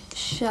is like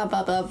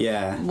shababa,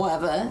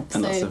 whatever.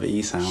 And lots of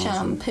E sounds.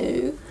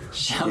 Shampoo.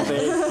 Shampoo.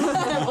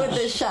 With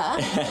the sha.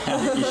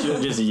 You should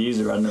have just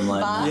used a random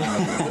line.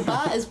 The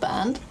bar is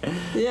banned.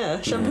 Yeah,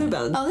 shampoo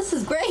band. Oh, this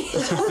is great.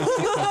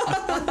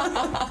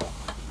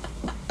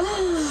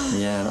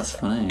 Yeah, that's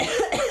funny.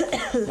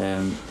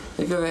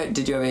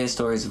 Did you ever hear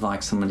stories of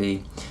like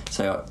somebody?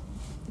 So,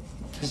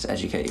 just to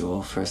educate you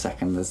all for a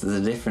second. There's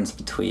a difference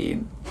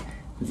between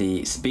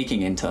the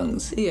speaking in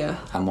tongues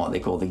and what they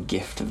call the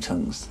gift of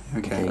tongues.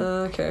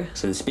 Okay.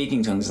 So the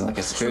speaking tongues is like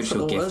a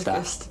spiritual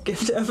gift.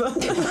 Gift ever.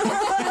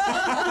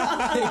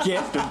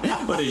 Gift.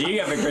 What did you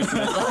get for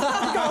Christmas?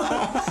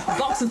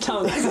 Lots of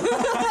tongues.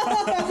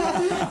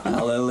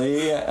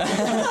 Hallelujah.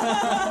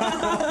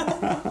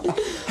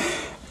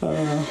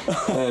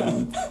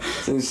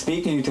 So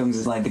speaking in tongues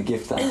is like the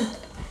gift that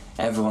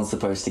everyone's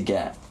supposed to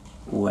get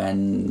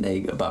when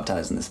they get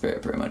baptized in the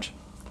Spirit, pretty much.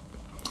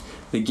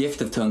 The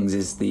gift of tongues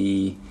is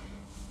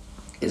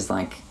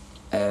like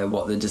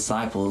what the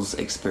disciples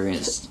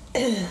experienced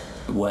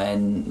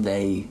when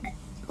they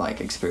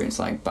experienced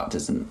like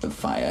baptism of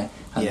fire,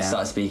 and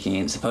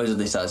they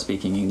supposedly started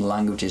speaking in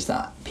languages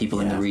that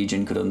people in the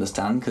region could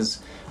understand, because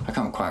I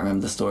can't quite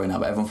remember the story now,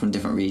 but everyone from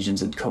different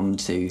regions had come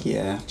to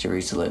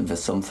Jerusalem for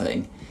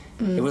something.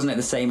 It wasn't at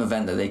the same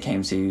event that they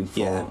came to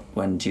for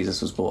when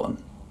Jesus was born.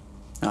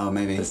 Oh,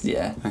 maybe. I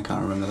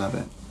can't remember that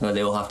bit. But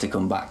they all have to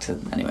come back to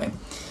anyway.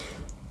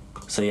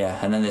 So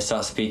and then they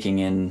start speaking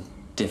in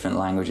different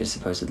languages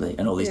supposedly,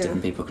 and all these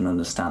different people can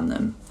understand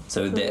them.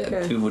 So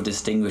people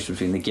distinguish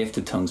between the gift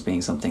of tongues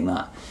being something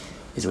that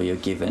is where you're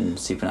given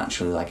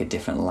supernaturally like a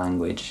different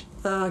language.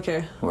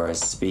 Okay. Whereas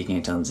speaking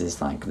in tongues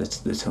is like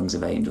the tongues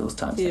of angels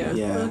type thing.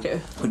 Yeah.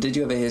 Okay. But did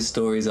you ever hear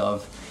stories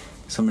of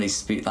somebody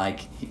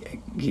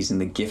using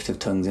the gift of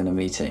tongues in a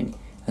meeting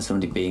and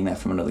somebody being there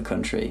from another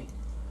country?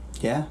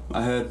 Yeah,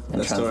 I heard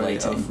and the story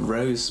of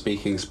Rose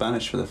speaking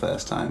Spanish for the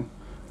first time.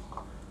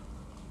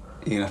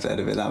 You're going to have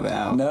to edit that bit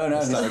out. No,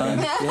 it's fine.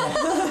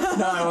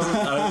 No, I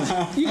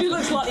wasn't. You do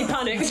look slightly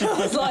panicked. I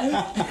was like,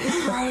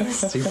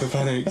 Rose. Super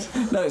panicked.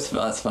 No,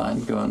 that's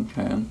fine. Go on,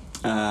 carry on.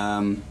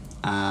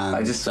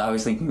 I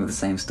was thinking of the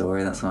same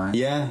story, that's why.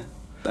 Yeah,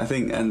 I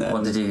think. And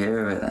what did you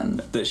hear of it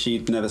then? That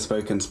she'd never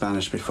spoken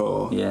Spanish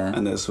before. Yeah.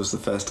 And this was the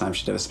first time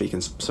she'd ever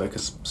spoken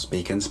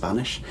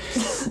Spanish.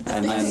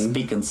 And then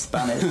speaking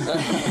Spanish.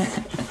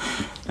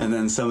 And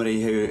then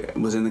somebody who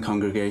was in the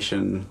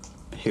congregation,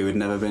 who had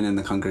never been in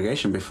the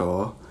congregation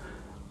before,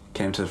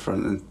 came to the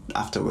front and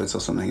afterwards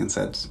or something and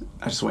said,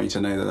 "I just want you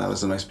to know that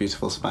was the most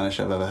beautiful Spanish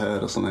I've ever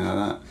heard," or something like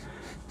that.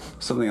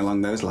 something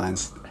along those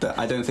lines that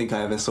I don't think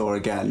I ever saw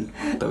again.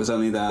 That was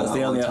only there. That's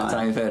the only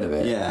time you've heard of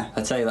it. Yeah.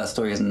 I tell you that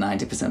story is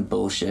 90%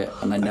 bullshit,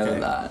 and I know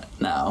that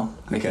now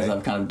because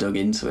I've kind of dug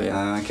into it.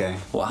 Okay.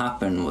 What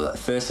happened was that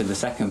firstly, the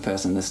second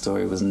person in the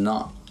story was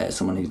not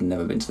someone who'd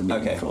never been to the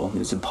meeting before. It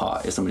was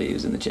somebody who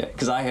was in the church.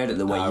 Because I heard it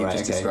the way you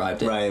just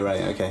described it. Right,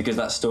 okay. Because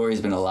that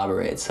story's been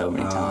elaborated so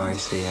many times. Oh, I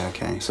see.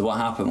 Okay. So what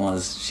happened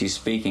was she's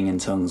speaking in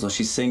tongues, or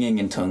she's singing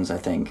in tongues, I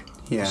think.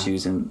 Yeah. She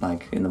was in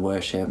the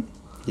worship.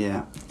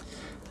 Yeah.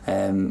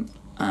 And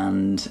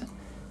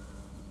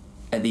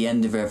at the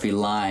end of every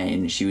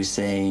line, she was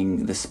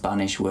saying the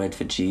Spanish word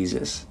for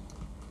Jesus.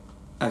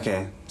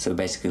 Okay. So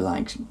basically,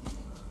 like,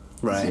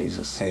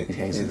 Jesus.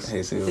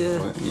 Jesus.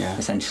 Yeah.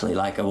 Essentially,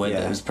 like a word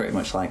that was pretty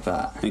much like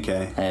that.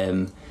 Okay.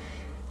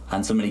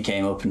 And somebody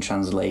came up and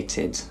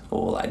translated,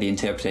 or like the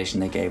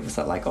interpretation they gave was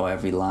that like,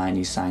 every line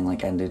you sang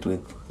like ended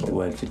with the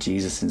word for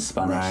Jesus in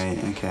Spanish. Right.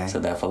 Okay. So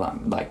therefore,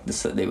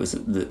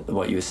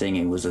 what you were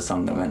singing was a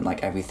song that meant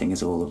like everything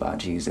is all about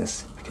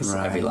Jesus, because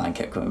every line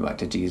kept coming back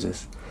to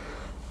Jesus.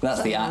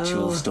 That's the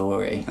actual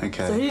story.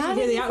 Okay. So who did you How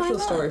hear did the you actual find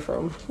that? story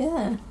from?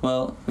 Yeah.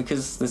 Well,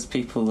 because there's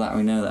people that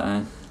we know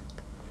that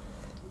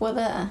We're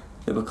there.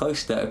 were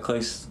close. That are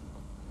close.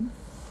 I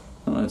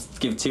don't want to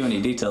give too many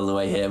details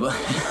away here, but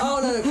Oh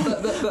no,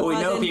 but we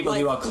as know in, people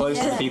who are close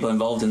to the people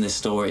involved in this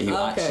story who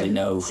actually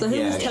know. So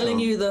who's telling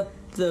you the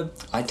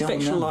I don't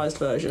fictionalized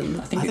version?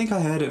 I think I think I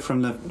heard it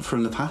from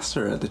the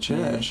pastor at the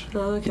church.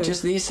 Oh, okay.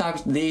 just those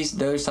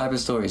type of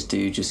stories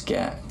do just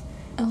get.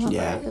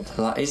 Elaborated.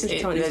 Like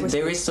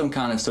there is some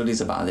kind of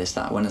studies about this,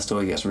 that when a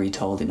story gets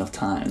retold enough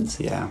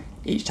times,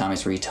 each time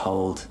it's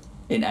retold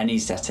in any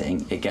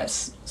setting, it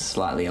gets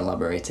slightly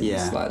elaborated and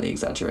slightly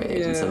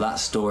exaggerated, and so that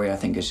story I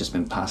think has just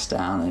been passed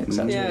down and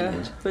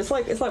exaggerated. Yeah, but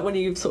it's like when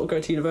you sort of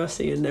go to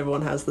university and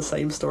everyone has the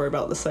same story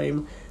about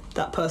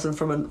that person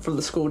from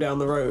the school down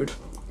the road.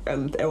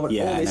 And all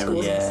these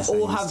schools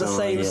all have the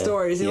same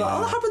stories. You're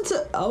like, that happened to...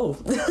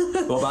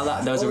 What about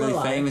that? There was a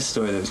really famous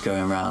story that was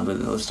going around,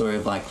 with the story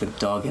of like the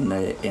dog in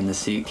the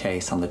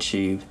suitcase on the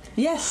tube.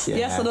 Yes,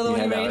 another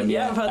one you made.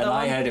 Yeah, I've heard that one.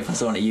 I heard it from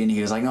someone at uni who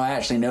was like, no, I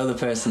actually know the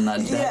person that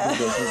did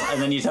this. And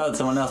then you tell it to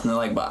someone else and they're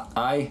like, but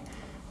I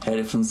heard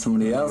it from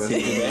somebody else who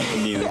did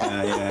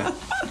it.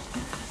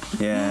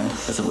 Yeah.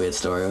 That's a weird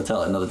story. I'll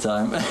tell it another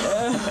time. I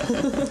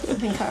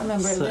think I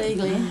remember it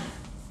vaguely.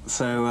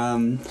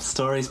 So,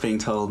 stories being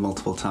told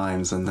multiple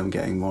times and them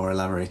getting more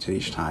elaborated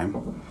each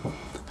time,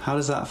 how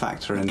does that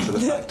factor into the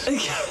fact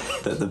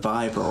that the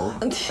Bible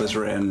was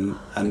written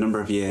a number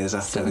of years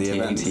after the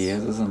events? 80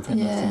 years or something.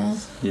 Yeah.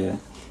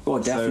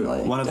 Well,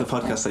 definitely. So one of the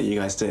podcasts that you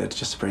guys did,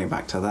 just to bring it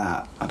back to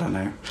that, I don't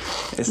know,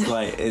 it's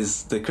like,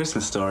 is the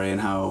Christmas story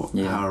and how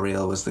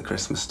real was the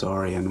Christmas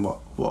story and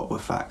what were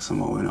facts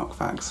and what were not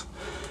facts.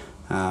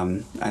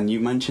 And you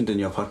mentioned in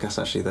your podcast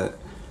actually that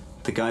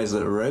the guys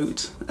that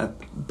wrote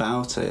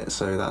about it,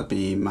 so that'd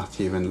be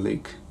Matthew and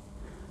Luke,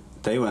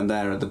 they weren't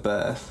there at the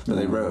birth, but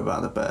they wrote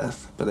about the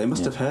birth. But they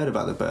must have heard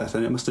about the birth,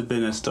 and it must have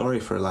been a story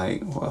for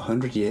like,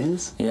 100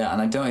 years? Yeah,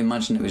 and I don't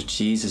imagine it was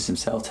Jesus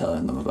himself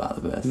telling them about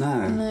the birth.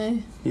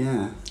 No.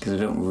 Yeah. Because you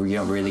don't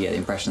really get the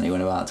impression that he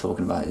went about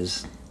talking about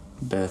his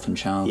birth and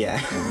childhood. Yeah.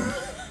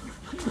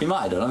 He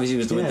might have done. Obviously, he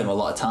was with them a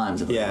lot of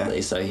times,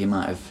 so he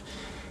might have.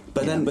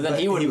 But then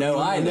he wouldn't know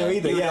either.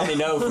 He would only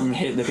know from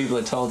the people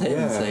that told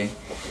him.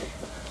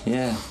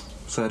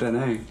 So I don't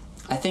know.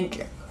 I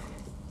think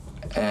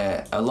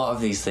a lot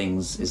of these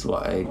things is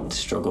what I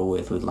struggle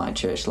with like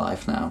church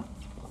life now.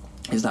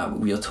 Is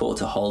that you're taught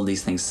to hold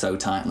these things so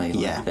tightly,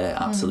 like they're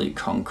absolute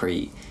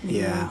concrete.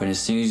 Yeah. But as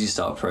soon as you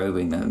start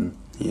probing them,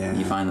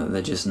 you find that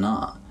they're just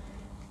not.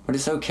 But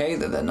it's okay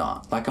that they're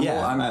not. Like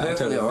I'm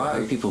perfectly alright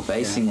with people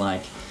basing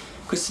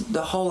because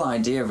the whole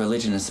idea of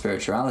religion and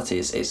spirituality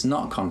is it's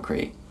not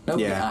concrete.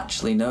 Nobody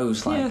actually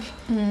knows what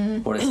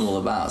it's all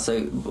about.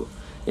 So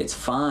it's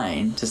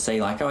fine to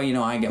say like,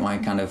 I get my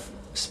kind of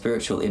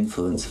spiritual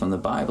influence from the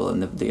Bible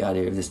and the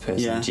idea of this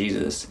person,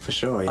 Jesus. For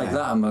sure, Like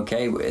that I'm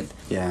okay with.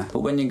 Yeah. But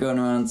when you're going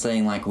around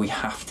saying like, we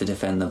have to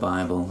defend the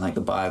Bible, like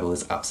the Bible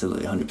is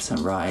absolutely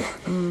 100% right.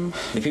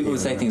 If people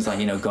would say things like,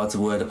 God's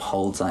word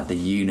upholds like the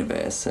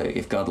universe, so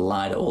if God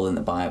lied at all in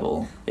the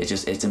Bible,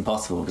 it's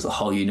impossible because the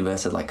whole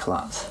universe would like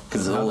collapse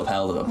because it's all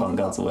upheld upon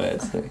God's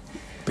word. So.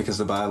 Because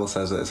the Bible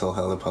says that it's all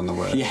held upon the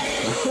word. Yeah.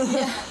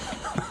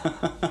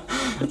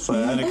 So,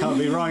 and it can't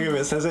be wrong if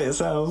it says it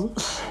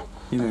itself.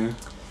 Yeah.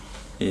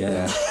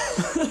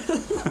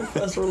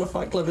 First rule of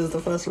Fight Club is the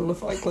first rule of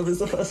Fight Club is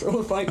the first rule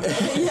of Fight Club.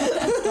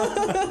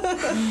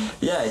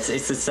 Yeah, it's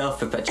a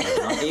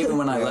self-perpetuating. Even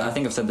when I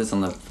think I've said this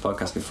on the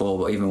podcast before,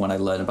 but even when I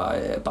learned about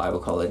it at Bible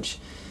college,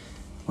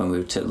 when we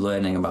were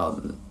learning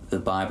about the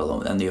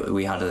Bible, and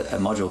we had a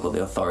module called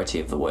the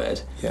authority of the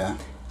word. Yeah.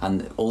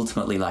 And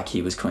ultimately, like,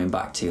 he was coming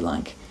back to,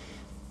 like,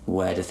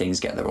 where do things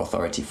get their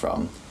authority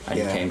from? And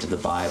he came to the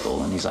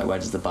Bible, and he's like, where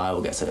does the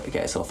Bible get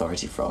its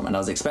authority from? And I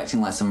was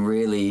expecting, like, some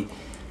really,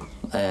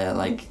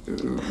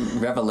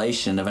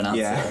 revelation of an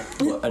answer.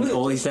 And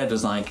all he said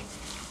was, like,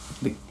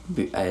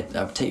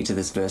 I'll take you to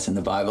this verse in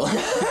the Bible. 2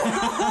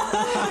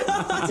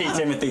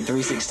 Timothy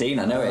 3:16.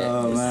 I know it.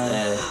 Oh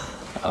man.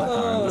 I can't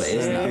remember what it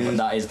is now, but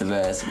that is the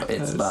verse.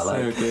 It's about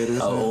like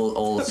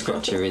all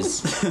scripture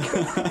is.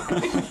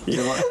 You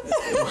know what?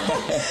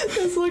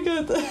 It's like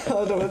I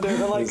don't know what to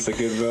do. Like, it's a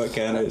good book,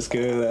 and it's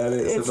good, and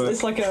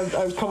it's like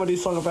a comedy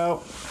song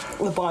about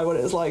the Bible.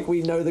 It's like,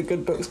 we know the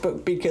good book's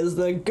book because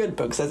the good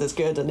book says it's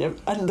good, and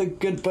the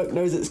good book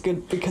knows it's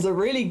good because a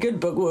really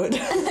good book would.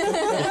 That's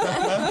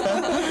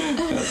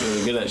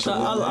really good, actually.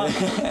 I'll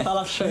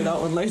have to show you that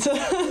one later.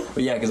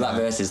 But yeah, because that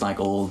verse is like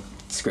all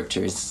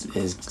scripture is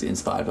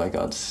inspired by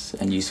God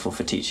and useful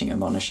for teaching,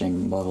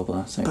 admonishing, blah blah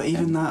blah. So, but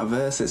even that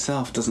verse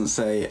itself doesn't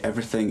say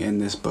everything in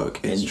this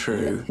book is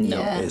true.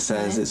 No, it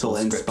says it's all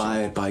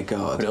inspired by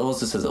God. But it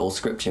also says all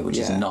scripture, which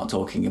is not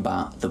talking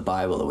about the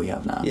Bible that we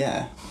have now.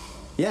 Yeah.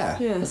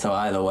 So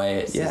either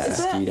way, it's a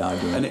skewed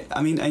argument.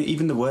 And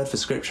even the word for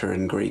scripture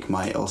in Greek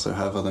might also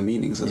have other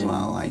meanings as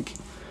well. Like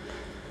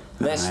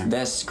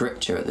their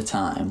scripture at the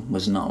time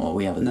was not what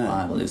we have in the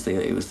Bible.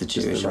 It was the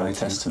Jewish Old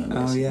Testament.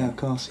 Oh yeah, of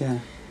course, yeah.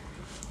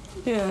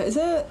 Yeah, is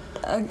there...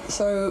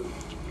 so,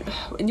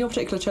 in your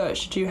particular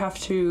church, did you have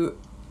to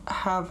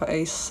have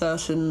a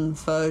certain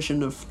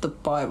version of the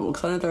Bible?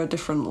 Because I know there are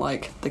different,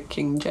 like, the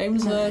King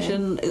James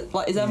version.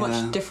 Is there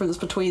much difference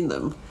between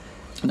them?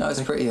 No,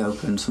 it's pretty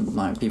open. Some,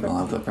 like, people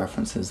have their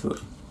preferences.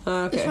 But...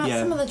 Okay.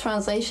 Some of the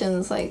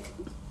translations, like,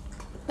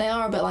 they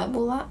are a bit like,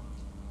 well, that...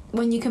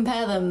 When you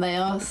compare them, they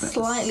are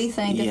slightly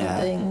saying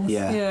different things.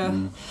 Yeah.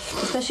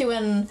 Especially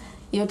when...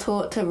 you're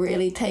taught to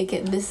really take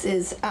it, this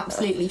is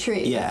absolutely true.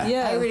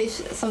 Yeah. I really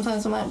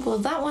sometimes I'm like, well,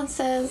 that one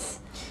says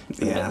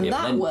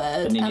that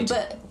word,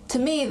 but to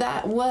me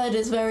that word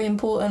is very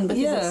important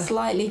because it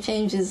slightly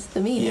changes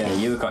the meaning. Yeah,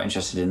 you were quite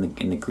interested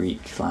in the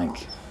Greek,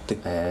 like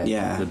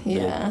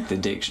the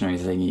dictionary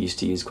thing you used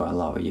to use quite a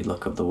lot, where you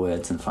look up the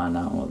words and find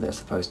out what they're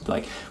supposed to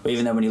like. But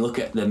even then, when you look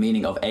at the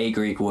meaning of a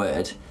Greek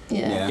word,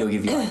 it'll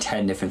give you like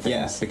 10 different things.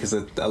 Yeah, because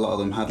a lot of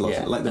them had lots.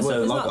 Like the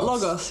word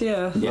logos.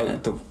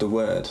 The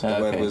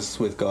word was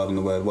with God, and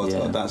the word was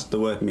God. That's the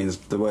word means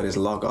the word is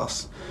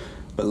logos,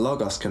 but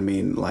logos can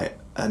mean like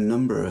a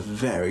number of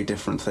very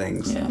different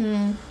things.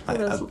 Like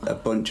a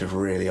bunch of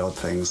really odd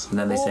things. And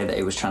then they say that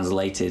it was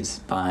translated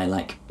by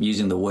like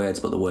using the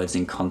words, but the words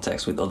in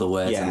context with other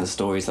words and the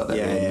stories that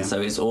they're in. So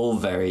it's all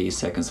very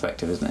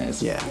circumspective, isn't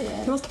it?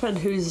 It must depend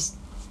who's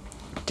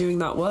doing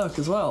that work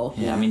as well.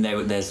 Yeah, I mean,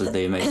 there's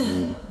the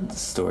amazing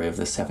story of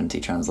the 70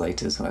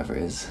 translators, whatever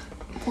it is.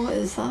 What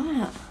is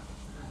that?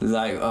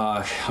 Like,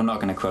 I'm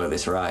not going to quote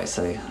this right,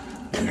 so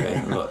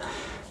anyway, but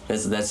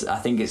there's I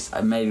think it's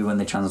maybe when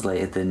they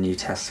translated the New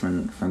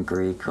Testament from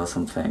Greek or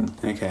something.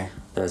 Okay.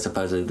 There's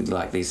supposedly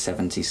like these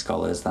 70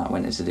 scholars that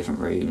went into different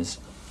rooms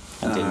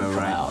and didn't come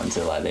out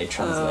until like they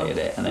translated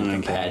it and then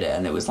compared it,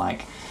 and it was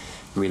like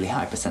really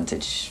high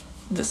percentage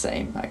the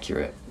same,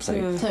 accurate. So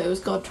it was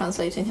God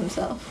translating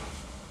himself.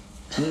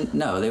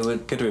 No, they were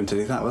good of him to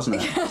do that,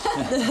 wasn't it?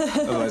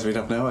 Otherwise we'd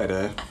have no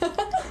idea.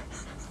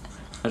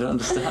 I don't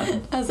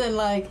understand. As in,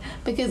 like,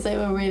 because they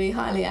were really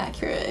highly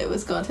accurate, it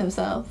was God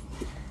himself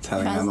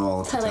telling them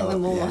all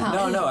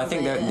how. No, I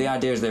think the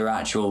idea is they were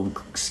actual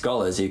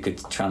scholars who could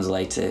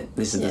translate it.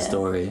 This is the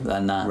story,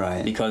 and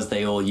that because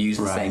they all used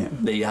the same.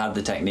 They had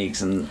the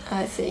techniques and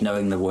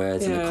knowing the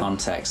words and the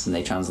context, and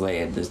they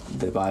translated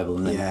the Bible,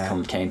 and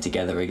then came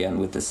together again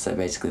with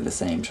basically the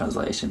same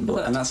translation.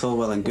 And that's all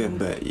well and good,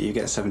 but you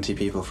get 70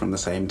 people from the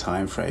same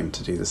time frame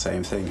to do the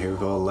same thing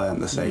who've all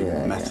learned the same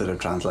method of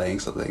translating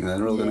something.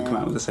 They're all going to come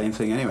out with the same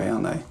thing anyway,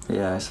 aren't they?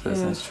 Yeah, I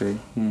suppose that's true.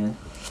 Yeah.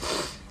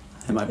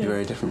 It might be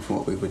very different from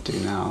what we would do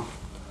now,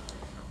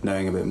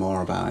 knowing a bit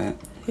more about it.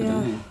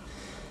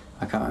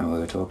 I can't remember what we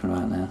were talking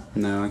about now.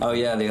 No.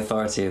 The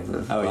authority of the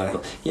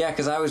Bible. Yeah,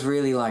 because I was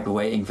really like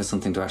waiting for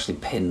something to actually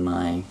pin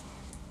my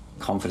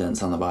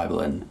confidence on the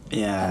Bible in.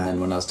 Yeah. And then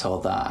when I was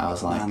told that, I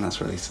was like, man, that's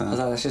really sad. I was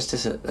like, it's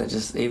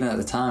just even at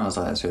the time, I was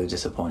like, that's really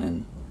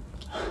disappointing.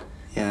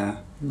 Yeah.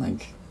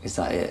 Like, is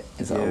that it?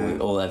 Is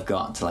that all they've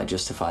got to like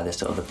justify this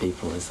to other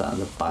people? Is that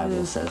the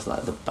Bible says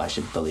like I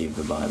should believe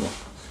the Bible?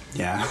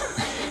 Yeah.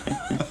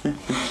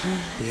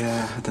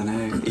 I don't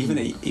know.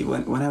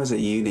 Even when I was at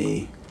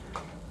uni,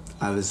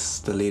 I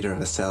was the leader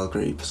of a cell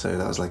group, so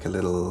that was like a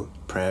little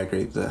prayer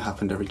group that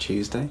happened every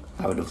Tuesday.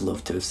 I would have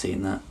loved to have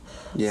seen that.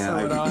 Yeah,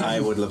 so I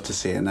would love to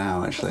see it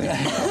now, actually.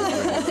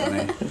 That was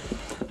really funny.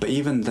 But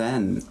even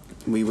then,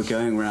 we were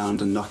going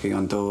around and knocking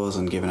on doors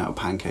and giving out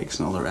pancakes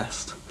and all the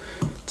rest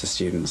to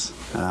students.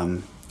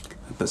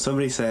 But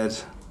somebody said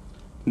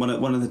one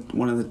of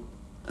the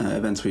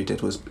events we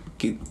did was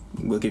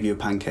we'll give you a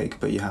pancake,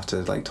 but you have to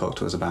like talk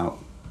to us about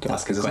God,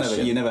 because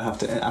you never have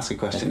to ask a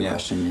question,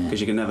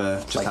 because you can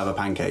never just have a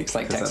pancake. It's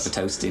like text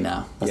for toasty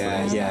now.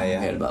 Yeah. I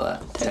heard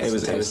about that. It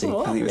was toasty.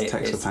 I think it was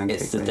text for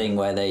pancake. It's the thing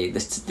where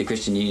the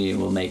Christian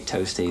Union will make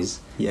toasties,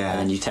 and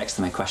then you text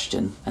them a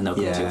question, and they'll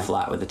come to your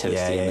flat with a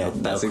toastie, and they'll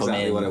that's come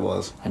exactly in what it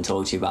was, and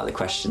talk to you about the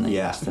question that you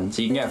asked them.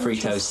 So you can get a free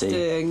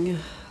toastie.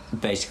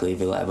 basically, if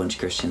you let a bunch of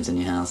Christians in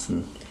your house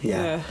and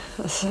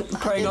That's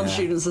preying on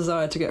students'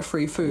 desire to get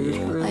free food.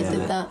 Yeah. Really. I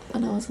did that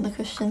when I wasn't a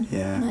Christian.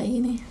 Yeah. At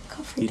uni.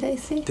 Got free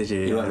tasty. Did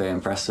you? you weren't very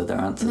impressed with their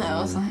answers. No,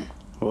 I was like,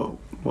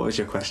 What was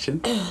your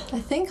question? I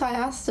think I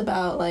asked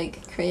about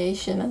like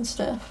creation and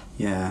stuff,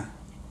 Yeah.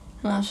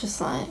 and I was just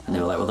like, And they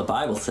were like, well, the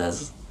Bible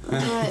says.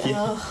 right,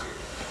 oh.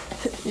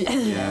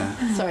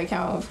 Yeah. Sorry,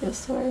 Carol, for your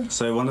story.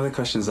 So one of the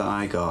questions that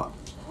I got,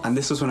 and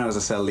this was when I was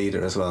a cell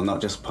leader as well,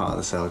 not just part of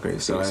the cell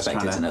group. So You I was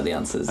expected trying to know the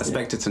answers. I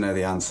expected to know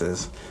the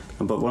answers,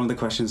 but one of the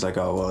questions I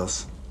got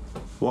was,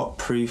 what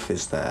proof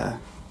is there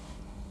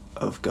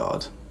of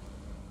God?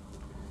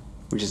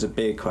 Which is a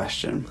big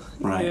question,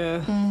 right?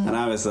 Yeah. And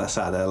I was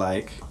sat there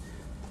like,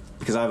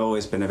 because I've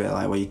always been a bit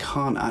like, well, you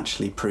can't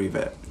actually prove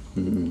it.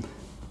 Mm.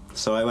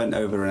 So I went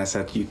over and I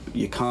said,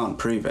 you can't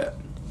prove it.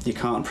 You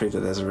can't prove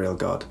that there's a real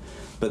God.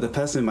 But the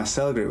person in my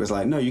cell group was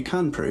like, no, you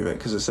can prove it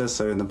because it says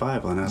so in the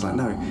Bible. And I was like,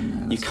 no,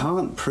 you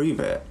can't prove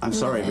it. I'm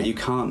sorry, but you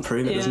can't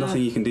prove it. There's Yeah.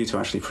 nothing you can do to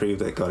actually prove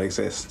that God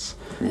exists.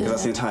 Because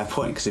that's the entire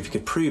point. Because if you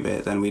could prove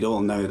it, then we'd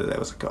all know that there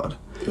was a God.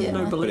 Yeah.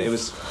 No But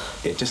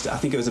belief. I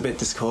think it was a bit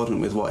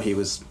discordant with what he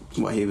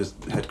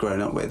had grown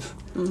up with.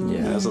 Yeah.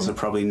 And it was also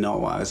probably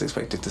not what I was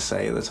expected to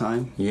say at the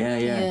time. Yeah.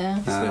 Yeah.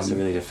 You're supposed to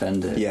really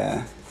defend it.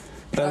 Yeah.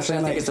 But Actually,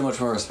 I think it's a much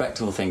more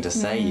respectful thing to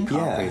say. You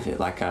can't Yeah. prove it.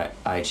 Like,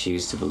 I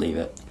choose to believe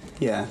it.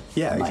 Yeah,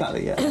 Like,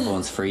 exactly, yeah.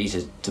 Everyone's free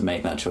to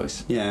make that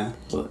choice. Yeah.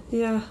 But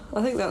Yeah,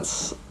 I think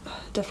that's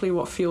definitely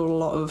what fueled a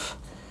lot of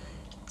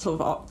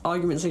sort of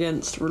arguments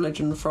against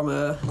religion from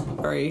a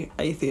very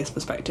atheist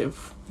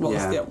perspective.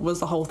 Was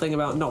the whole thing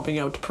about not being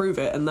able to prove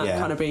it, and that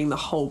kind of being the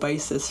whole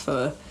basis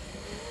for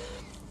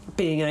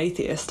being an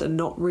atheist, and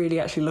not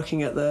really actually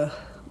looking at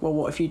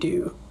what if you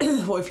do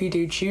what if you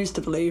do choose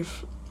to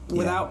believe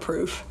without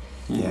proof,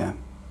 Yeah.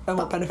 and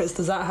what benefits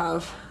does that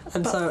have?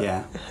 And so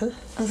Yeah.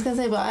 I was gonna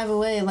say, but either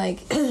way, like,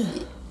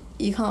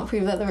 you can't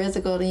prove that there is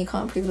a God, and you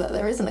can't prove that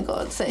there isn't a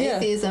God. So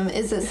atheism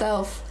is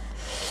itself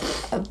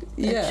a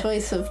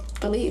choice of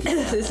belief.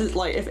 This is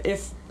like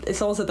if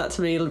someone said that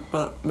to me,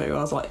 maybe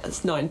I was like,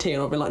 it's 19,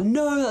 I'd be like,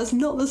 no, that's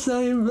not the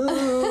same.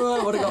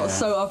 I would have got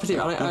so uppity.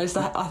 I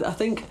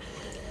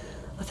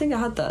think I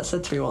had that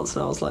said to me once,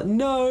 and I was like,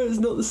 no, it's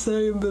not the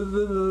same. Blah,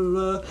 blah,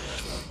 blah, blah.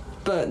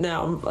 But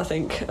now I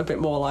think a bit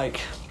more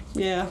like,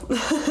 yeah.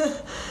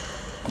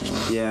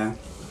 Yeah.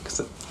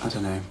 Because I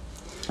don't know.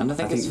 and I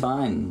think it's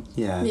fine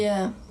Yeah.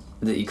 Yeah.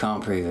 that you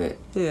can't prove it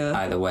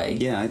either way.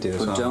 Yeah, I do as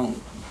But well.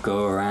 don't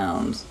go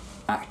around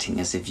acting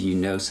as if you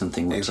know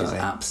something which Exactly.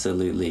 is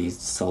absolutely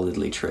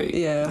solidly true.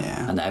 Yeah.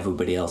 Yeah. And that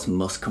everybody else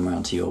must come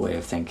around to your way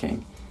of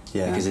thinking.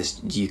 Yeah.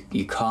 Because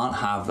you can't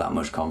have that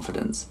much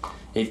confidence.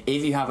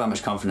 If you have that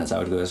much confidence, I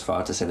would go as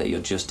far to say that you're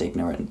just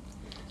ignorant.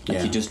 Like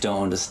Yeah. you just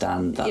don't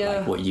understand that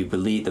like what you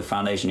believe, the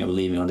foundation you're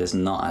believing on is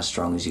not as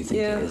strong as you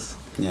think it is.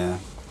 Yeah.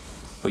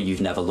 But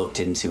you've never looked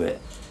into it.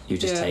 You've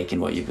just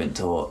taken what you've been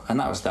taught. And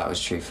that was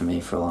true for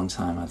me for a long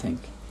time, I think.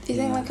 Do you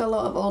think like a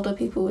lot of older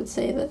people would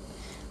say that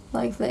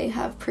like they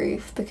have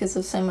proof because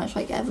of so much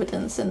like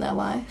evidence in their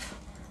life?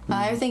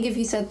 I think if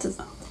you said to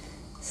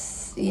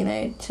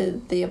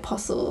the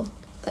apostle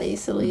that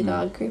used to lead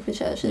our group of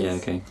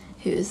churches,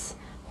 who's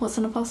what's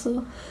an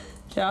apostle?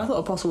 Yeah, I thought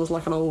apostle was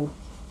like an old.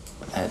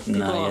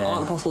 People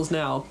aren't apostles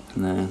now.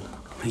 No.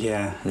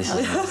 Yeah. This is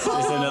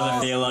another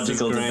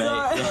theological This is great. debate.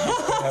 I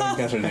haven't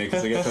got to know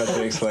because I get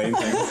to explain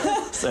things.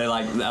 So,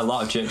 like, a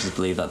lot of churches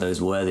believe that those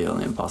were the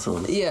only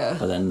apostles. Yeah.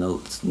 But then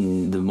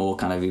the more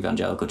kind of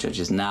evangelical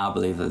churches now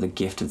believe that the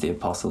gift of the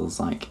apostles,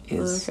 like,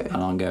 is an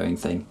ongoing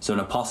thing. So an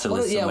apostle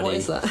is somebody what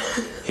is that?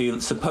 who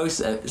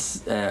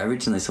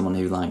originally someone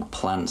who, like,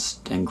 plants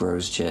and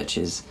grows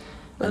churches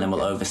and then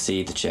will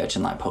oversee the church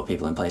and, like, put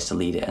people in place to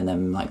lead it and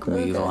then, like,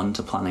 move on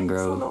to plan and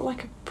grow. Is that not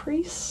like a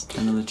priest?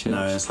 Another church.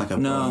 No, it's like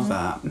above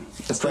that.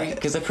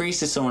 Because a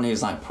priest is someone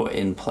who's like put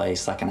in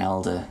place, like an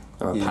elder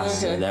or a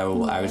pastor. Okay. They're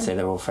all, I would say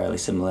they're all fairly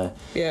similar.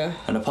 Yeah.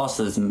 An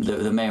apostle is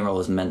the main role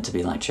is meant to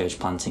be like church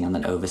planting and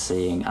then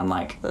overseeing and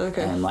like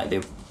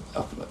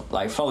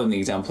like following the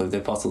example of the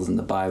apostles in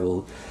the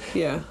Bible.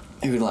 Yeah.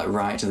 Who would like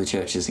write to the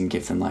churches and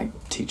give them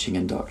like teaching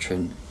and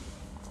doctrine.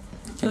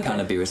 And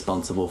kind of be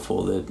responsible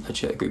for the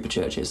group of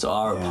churches. So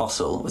our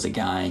apostle was a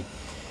guy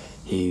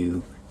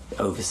who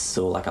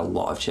oversaw like a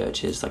lot of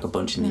churches, like a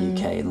bunch in the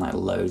UK and like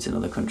loads in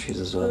other countries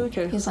as well.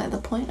 Okay. He's like the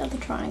point of the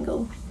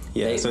triangle.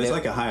 Yeah, so it's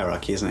like a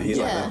hierarchy, isn't it?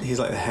 He's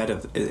like the head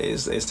of.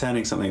 It's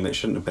turning something that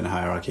shouldn't have been a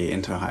hierarchy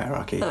into a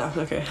hierarchy. Ah,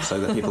 okay. So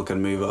that people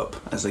can move up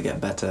as they get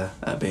better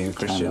at being a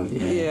Christian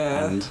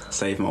and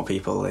save more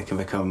people. They can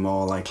become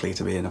more likely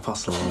to be an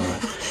apostle or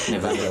an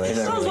evangelist.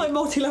 Sounds like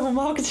multi-level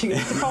marketing.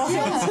 It's to pass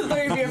on to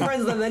 3 of your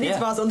friends, and then you need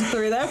to pass on to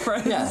 3 of their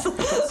friends.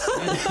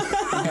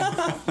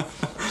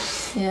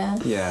 Yeah.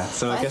 Yeah,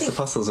 so I guess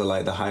apostles are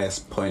like the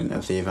highest point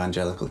of the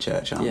evangelical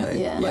church, aren't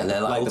they? Yeah. Yeah, they're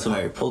like the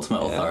Pope.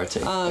 ultimate authority.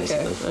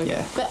 Basically.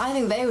 Yeah. But I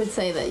think they would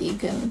say that you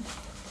can,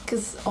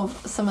 because of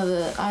some of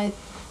the I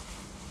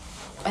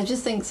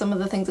just think some of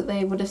the things that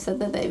they would have said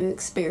that they've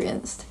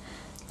experienced,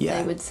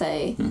 they would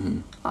say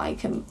I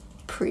can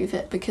prove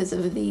it because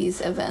of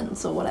these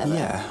events or whatever.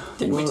 Yeah.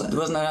 There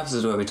wasn't an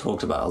episode where we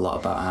talked about a lot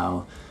about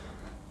how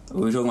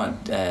we were talking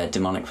about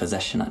demonic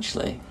possession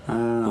actually,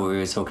 but we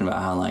were talking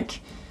about how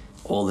like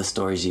all the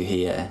stories you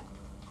hear,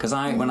 because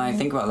when I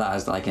think about that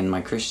as like in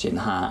my Christian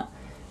hat,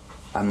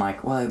 I'm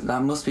like, well,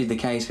 that must be the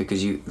case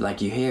because you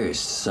hear it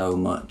so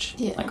much,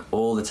 like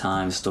all the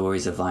time,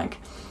 stories of like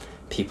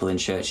people in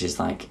churches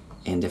like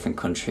in different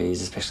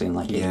countries, especially in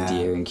like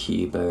India and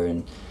Cuba,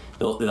 and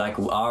like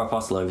our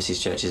Apostle oversees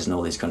churches in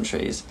all these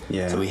countries.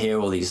 Yeah. So we hear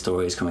all these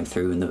stories coming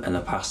through, and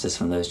the pastors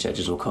from those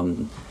churches will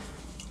come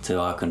to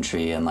our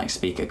country and like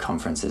speak at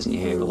conferences, and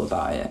you hear all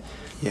about it.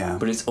 Yeah.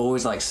 But it's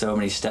always like so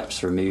many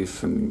steps removed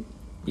from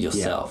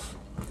yourself.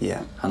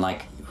 Yeah. And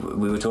like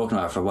we were talking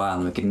about it for a while,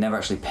 and we could never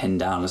actually pin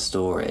down a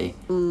story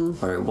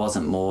where it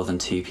wasn't more than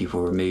two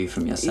people removed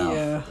from yourself.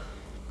 Yeah.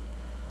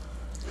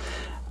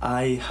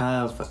 I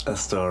have a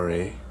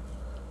story.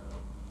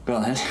 Go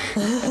on then.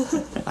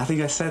 I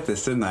think I said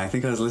this, didn't I? I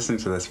think I was listening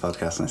to this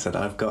podcast and I said,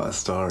 I've got a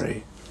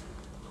story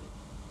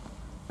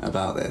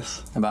about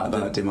this.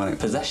 About demonic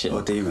possession?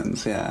 Or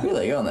demons, yeah.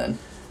 Really? Go on then.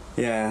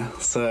 Yeah,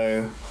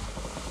 so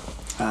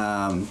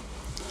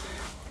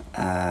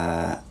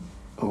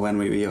when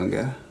we were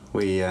younger,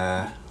 we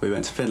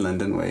went to Finland,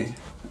 didn't we?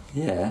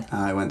 Yeah.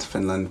 I went to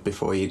Finland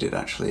before you did,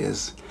 actually. I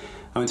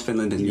went to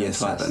Finland in year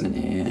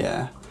 7.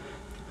 Yeah.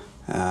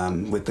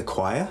 With the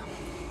choir.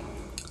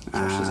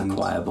 She's a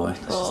choir boy.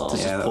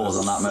 Just pause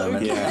on that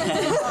moment. Yeah.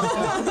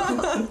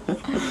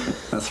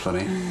 That's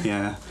funny.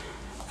 Yeah.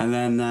 And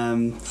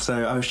then,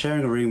 so I was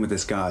sharing a room with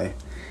this guy,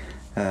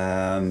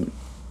 and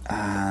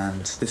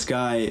this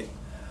guy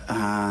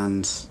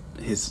and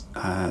his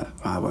I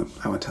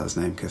won't tell his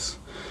name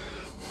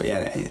but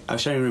yeah, I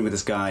was sharing a room with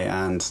this guy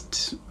and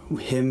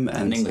him and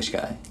an English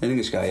guy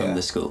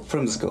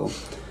from the school.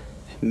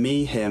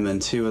 Me, him,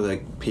 and 2 other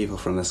people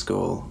from the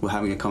school were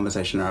having a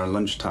conversation around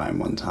lunchtime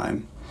one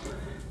time.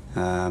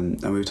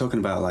 And we were talking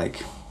about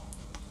like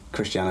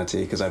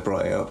Christianity, because I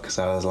brought it up because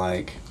I was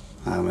like,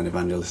 I'm an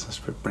evangelist, I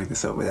should bring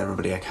this up with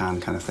everybody I can,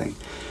 kind of thing.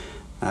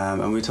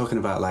 And we were talking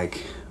about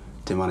like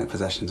demonic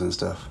possessions and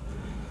stuff.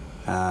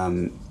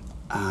 And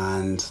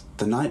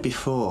the night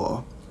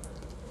before,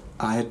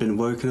 I had been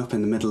woken up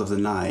in the middle of the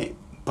night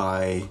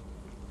by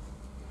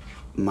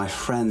my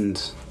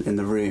friend in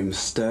the room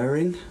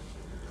stirring,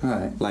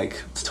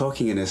 like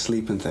talking in his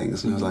sleep and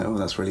things. And I was like, oh,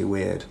 that's really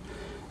weird.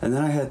 And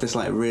then I heard this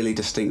like really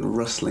distinct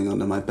rustling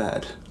under my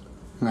bed.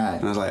 Right.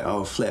 And I was like,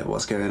 oh, flip,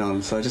 what's going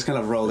on? So I just kind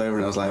of rolled over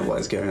and I was like, what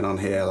is going on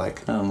here?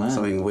 Like,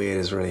 something weird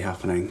is really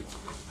happening.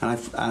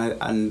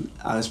 And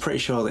I was pretty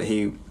sure that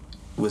he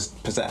was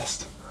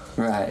possessed.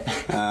 Right.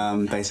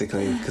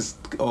 Basically,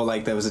 or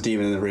like there was a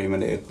demon in the room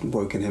and it had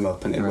woken him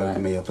up and it had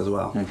woken me up as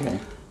well. Okay.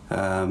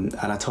 And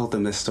I told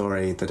them this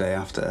story the day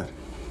after.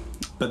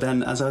 But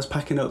then as I was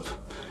packing up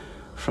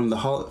from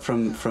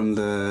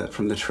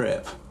the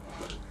trip,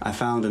 I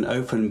found an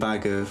open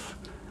bag of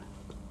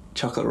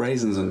chocolate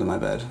raisins under my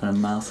bed. And a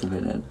mouse had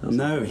been in it.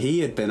 No, he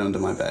had been under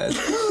my bed.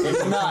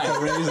 Eating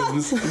chocolate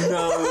raisins.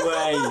 No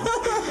way.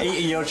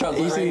 Eating your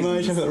chocolate raisins. Eating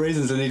my chocolate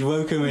raisins, and he'd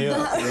woken me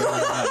up.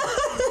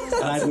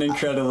 That's an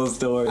incredible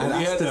story.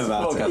 I asked him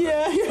about it.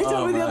 Yeah, you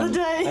told me the other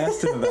day. I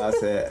asked him about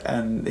it,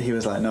 and he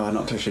was like, "No, I've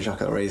not touched your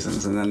chocolate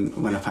raisins." And then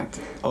when I packed,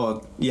 I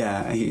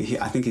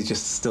think he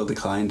just still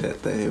declined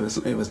it. That it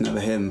was never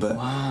him. But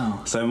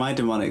wow. So my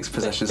demonic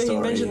possession story.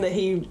 He mentioned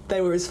that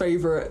they were his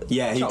favourite.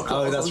 Yeah.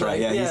 That's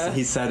right. Yeah.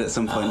 He said at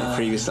some point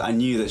previously. I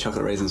knew that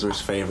chocolate raisins were his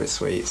favourite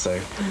sweet. So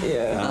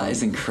that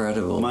is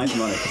incredible. My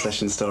demonic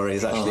possession story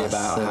is actually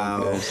about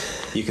how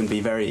you can be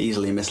very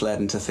easily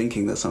misled into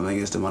thinking that something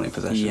is demonic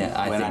possession. Yeah,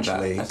 I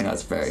think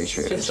that's very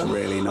true. It's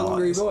really not.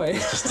 Hungry boy.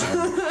 It's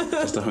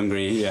just a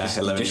hungry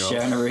 11-year-old. Just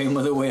sharing a room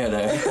with a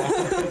weirdo.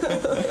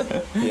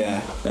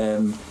 Yeah.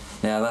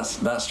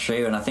 That's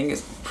true, and I think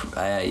it's.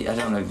 I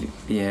don't know.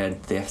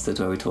 The episodes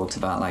where we talked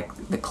about like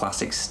the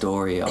classic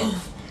story of.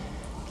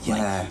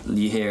 Like,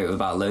 you hear it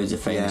about loads of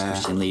famous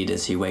Christian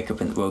leaders who woke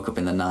up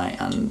in the night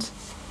and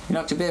you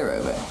knocked a beer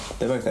over.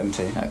 They're both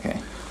empty. Okay.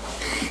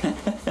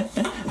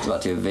 I was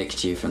about to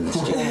evict you from the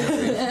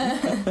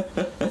studio.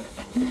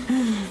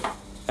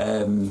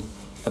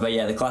 But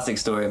yeah, the classic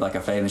story of like a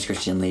famous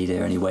Christian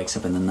leader, and he wakes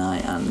up in the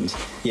night and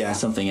there's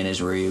something in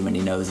his room, and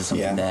he knows there's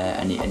something there,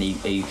 and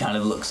he kind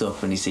of looks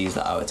up and he sees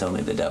that it's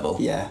only the devil.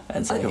 Yeah.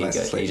 And so he's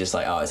just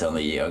like, it's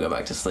only you. I'll go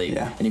back to sleep.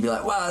 Yeah. And he'd be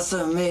like, wow, that's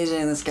so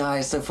amazing. This guy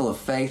is so full of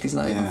faith. He's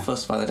not even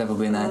fussed by the devil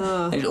being there.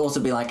 And he'd also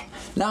be like,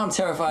 now I'm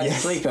terrified to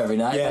sleep every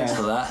night. Thanks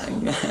for that.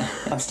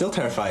 I'm still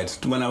terrified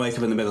when I wake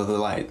up in the middle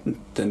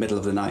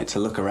of the night to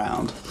look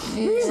around.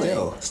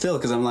 Really? Still,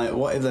 because I'm like,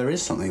 what if there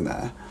is something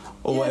there?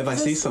 Or what if I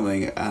see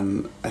something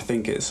and I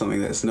think it's something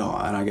that's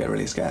not, and I get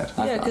really scared?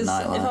 Yeah, because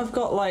if I've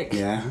got like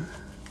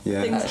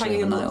things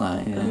hanging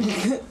on.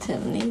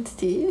 Tim needs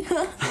to.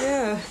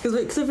 Yeah,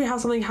 because if we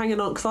have something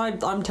hanging on, because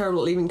I'm terrible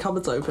at leaving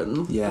cupboards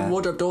open, and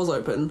wardrobe doors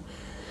open.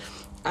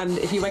 And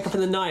if you wake up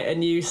in the night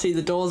and you see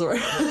the doors are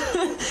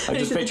I'm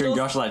just picturing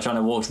Josh like trying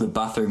to walk to the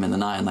bathroom in the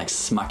night and like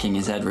smacking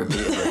his head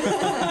repeatedly.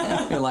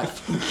 You're like,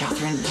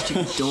 Catherine, did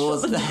you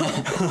doors there?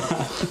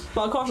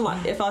 But quite often,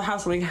 like, if I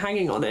have something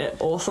hanging on it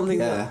or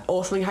something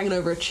or something hanging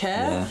over a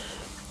chair,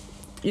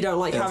 you don't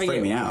like having it.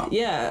 It'll freak me out.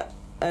 Yeah,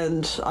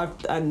 and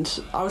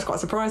I was quite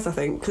surprised, I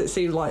think, because it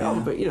seemed like,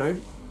 but you know,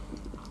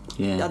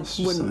 it's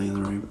just something in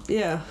the room.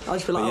 Yeah, I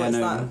just feel like, it's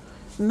that.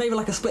 Maybe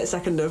like a split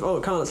second of,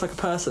 it kind of looks like a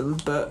person,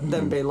 but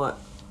then being like,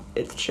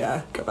 it's a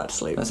chair, go back to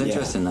sleep. That's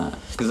interesting, that,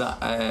 because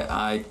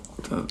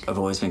I've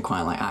always been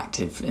quite like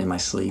active in my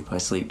sleep. I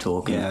sleep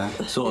talk and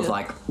sort of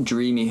like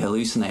dreamy,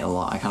 hallucinate a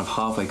lot. I kind of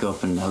half wake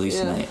up and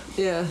hallucinate.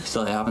 Yeah.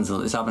 So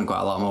it's happened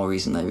quite a lot more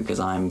recently because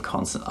I'm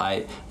constant.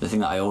 The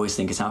thing that I always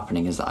think is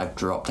happening is that I've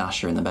dropped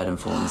Asher in the bed and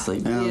fallen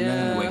asleep.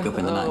 Yeah. Wake up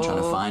in the night trying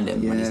to find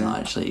him when he's not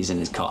actually. He's in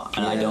his cot,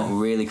 and I don't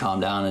really calm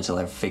down until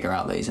I figure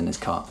out that he's in his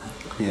cot.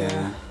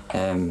 Yeah.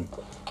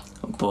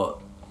 But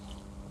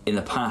in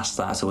the past,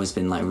 that's always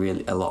been like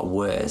really a lot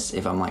worse.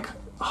 If I'm like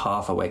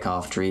half awake,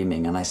 half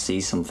dreaming, and I see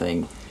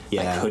something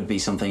that could be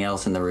something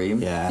else in the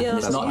room.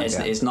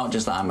 It's not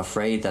just that I'm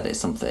afraid that it's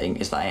something.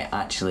 It's that I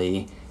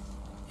actually,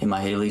 in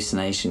my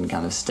hallucination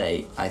kind of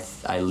state,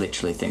 I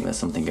literally think there's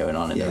something going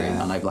on in the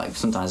room, and I like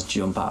sometimes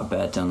jump out of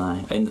bed, don't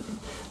I? And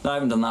I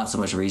haven't done that so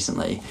much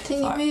recently.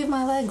 Didn't you move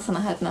my legs and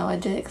I had no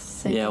idea?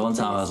 One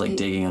time I was like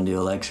digging under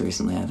your legs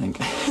recently, I think.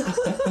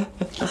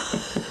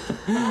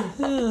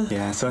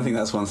 Yeah, so I think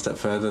that's one step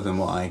further than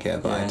what I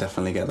get, but I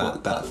definitely get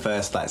that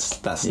first that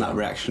snap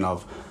reaction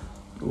of,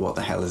 what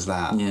the hell is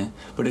that? Yeah,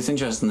 but it's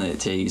interesting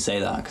that you say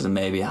that, because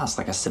maybe it has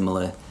like a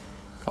similar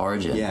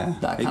origin. Yeah,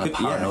 that kind of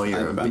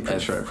paranoia. I'm pretty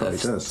sure it probably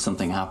does.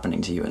 Something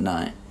happening to you at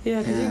night. Yeah,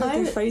 because you go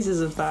through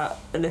phases of that,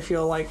 and if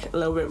you're like a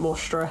little bit more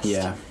stressed,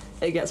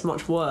 it gets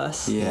much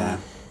worse. Yeah,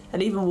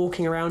 and even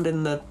walking around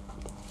in the.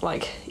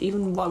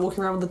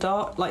 Walking around in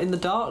the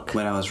dark,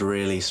 when I was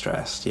really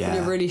stressed, when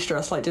you're really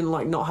stressed, like didn't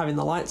like not having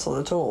the lights on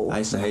at all. I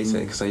used to hate it,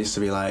 because I used to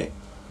be like,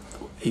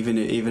 even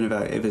if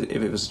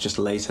it was just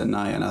late at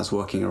night and I was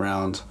walking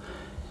around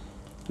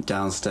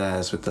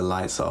downstairs with the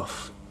lights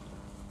off,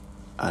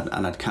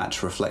 and I'd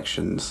catch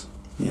reflections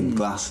in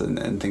glass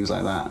and things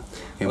like that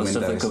in windows.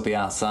 Stuff that could be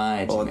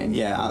outside. Or,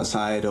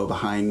 outside or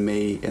behind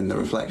me in the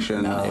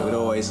reflection. No. It would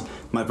always,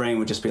 my brain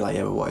would just be like,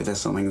 but what if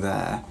there's something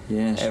there?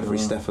 Yeah, every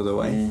step of the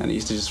way. And it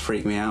used to just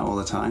freak me out all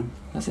the time.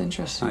 That's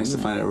interesting. I used to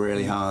find it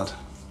really hard.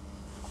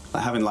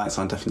 Like, having lights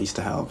on definitely used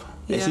to help.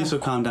 Yeah. It seems to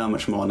have calmed down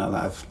much more now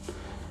that I've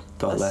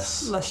got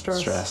less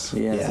stress.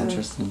 Yeah, it's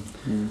interesting.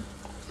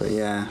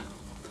 Yeah.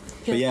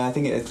 But I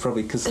think it's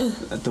probably because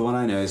the one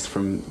I know is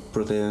from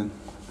Brother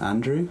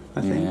Andrew,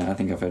 I think. Yeah, I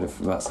think I've heard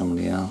about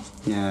somebody else.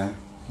 Yeah.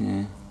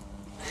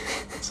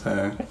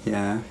 So,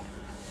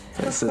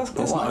 it's not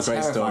a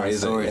great story,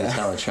 is it? To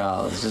tell a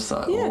child. It's just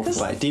like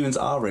awful. Like, demons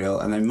are real,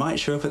 and they might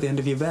show up at the end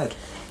of your bed.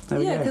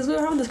 Because we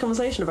were having this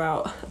conversation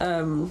about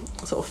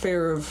sort of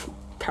fear of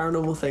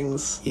paranormal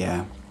things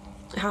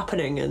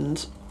happening,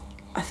 and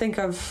I think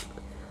I've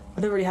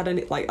never really had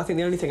any, like, I think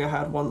the only thing I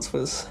had once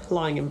was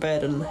lying in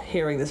bed and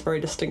hearing this very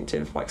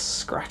distinctive, like,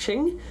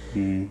 scratching.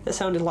 It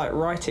sounded like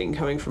writing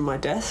coming from my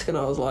desk, and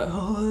I was like,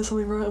 there's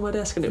something right on my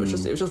desk, and it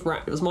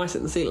was mice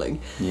in the ceiling.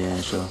 Yeah,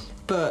 sure.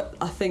 But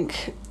I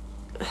think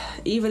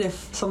even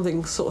if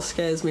something sort of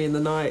scares me in the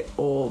night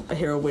or I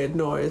hear a weird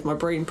noise, my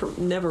brain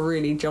never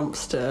really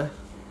jumps to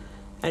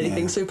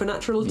anything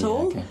supernatural at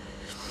all. Okay.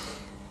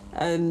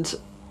 And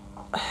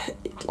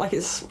like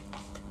it's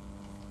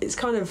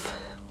kind of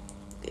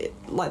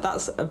like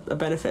that's a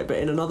benefit, but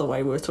in another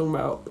way we were talking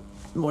about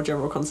more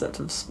general concept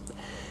of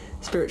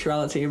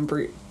spirituality and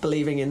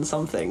believing in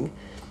something.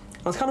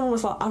 I was kind of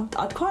almost like,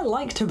 I'd quite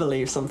like to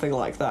believe something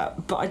like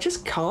that, but I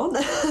just can't.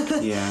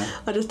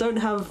 I just don't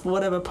have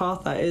whatever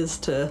path that is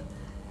to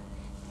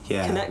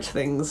connect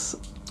things.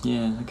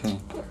 Yeah, okay.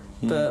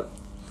 Yeah. But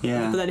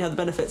then you have the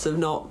benefits of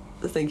not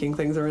thinking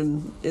things are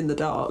in the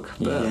dark.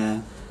 But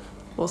I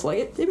was like,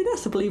 it'd be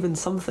nice to believe in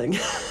something.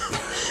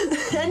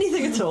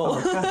 Anything at all.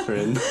 Oh,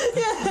 Catherine.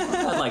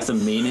 I'd like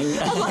some meaning.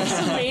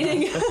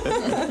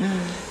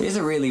 It's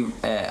a really,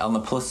 on the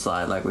plus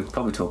side, like we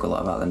probably talk a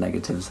lot about the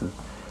negatives of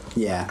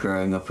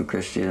growing up a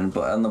Christian,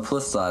 but on the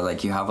plus side,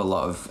 like you have a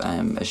lot of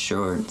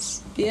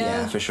assurance.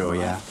 Yeah, for sure.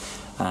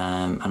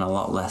 And a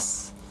lot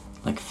less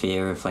like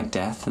fear of like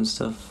death and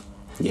stuff.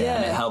 Yeah.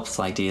 And it helps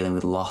like dealing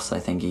with loss, I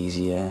think,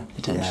 easier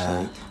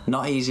potentially.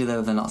 Not easier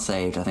though if they're not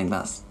saved. I think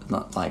that's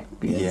not like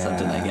something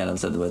that, again, I've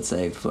said the word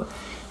saved, but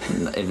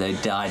if they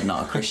died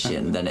not a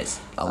Christian, then it's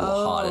a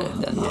lot harder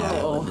than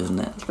isn't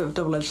it? It's a bit of a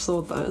double-edged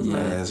sword, that, isn't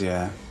it? It is,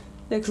 Yeah,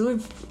 because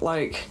we've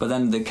like. But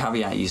then the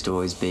caveat used to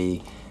always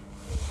be,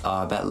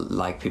 I bet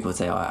like people would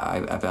say, I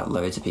bet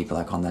loads of people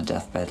like on their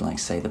deathbed like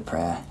say the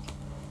prayer.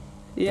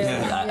 When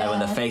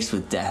they're faced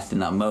with death in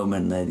that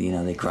moment,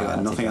 they cry.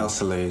 Yeah, nothing else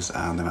to lose,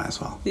 and they might as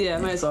well. Yeah,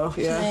 may as well.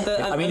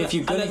 Yeah. I mean, if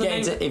you're gonna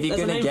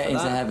get into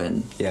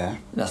heaven,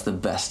 that's the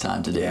best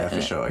time to do it. Yeah,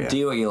 for sure. Yeah.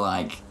 Do what you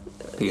like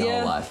for your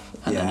whole life,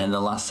 and then in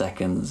the last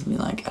seconds, be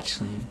like,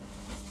 actually.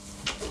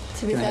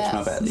 To be fair,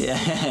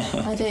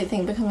 I don't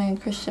think becoming a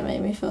Christian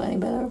made me feel any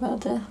better about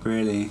death.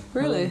 Really?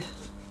 Yeah,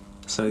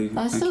 So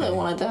I still don't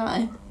want to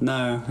die.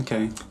 No,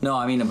 okay. No,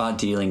 I mean about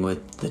dealing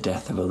with the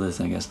death of others,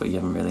 I guess, but you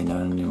haven't really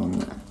known anyone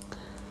that...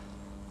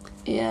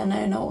 Yeah,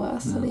 no, not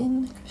worse than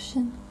being a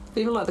Christian.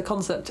 Even like the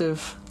concept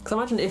of... Because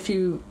imagine if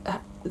you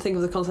think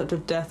of the concept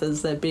of death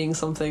as there being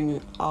something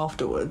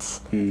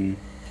afterwards.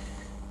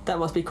 That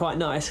must be quite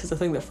nice, because the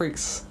thing that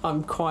freaks...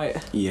 I'm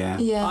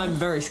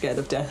very scared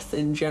of death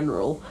in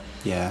general.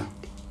 Yeah.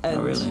 And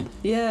oh, really?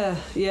 Yeah.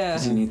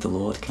 Because you need the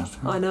Lord,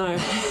 Catherine. I know.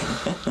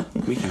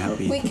 We can help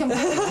you. We can.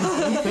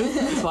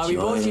 That's why we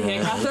brought you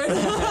here, Catherine.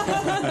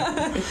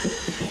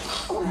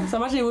 So I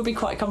imagine it would be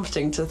quite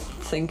comforting to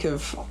think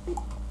of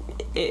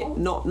it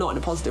not in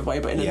a positive way,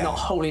 but in a not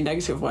wholly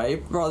negative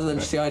way, rather than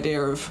just the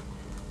idea of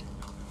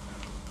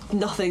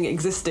nothing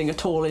existing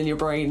at all in your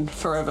brain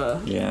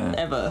forever,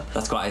 ever.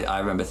 That's quite. I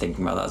remember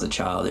thinking about that as a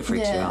child. It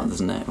freaks you out,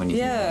 doesn't it? When you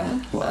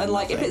think about and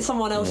like if it's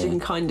someone else, you can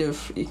kind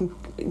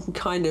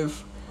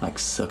of like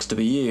sucks to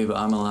be you, but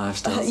I'm alive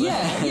still.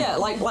 So.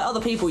 Like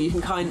other people, you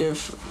can kind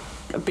of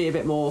be a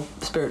bit more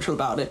spiritual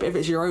about it. But if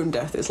it's your own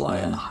death, it's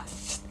like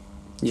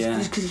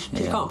because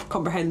you can't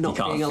comprehend not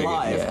being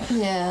alive.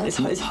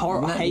 It's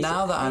horrible.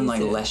 Now that I'm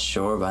like less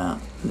sure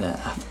about the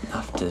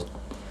after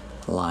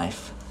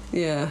life.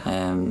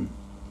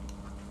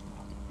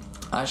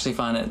 I actually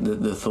find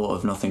the thought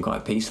of nothing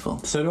quite peaceful.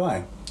 So do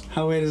I.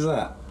 How weird is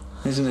that?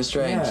 Isn't it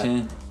strange?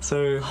 Yeah.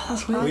 So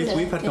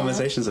we've had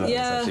conversations about this,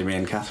 actually, me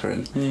and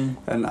Catherine.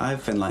 And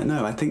I've been like,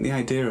 no, I think the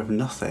idea of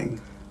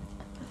nothing,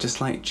 just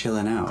like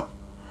chilling out.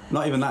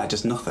 Not even that,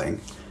 just nothing.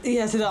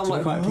 Yeah, so I'm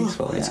like quite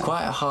peaceful. It's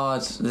quite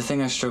hard. The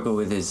thing I struggle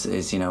with is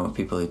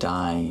people who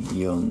die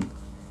young.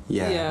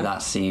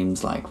 That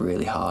seems like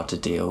really hard to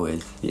deal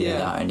with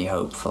without any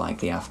hope for like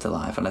the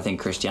afterlife. And I think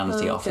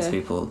Christianity offers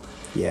people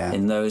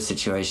in those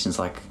situations,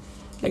 like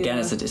again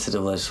it's a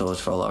double-edged sword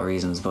for a lot of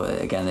reasons,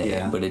 but again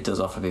it does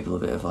offer people a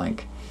bit of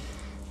like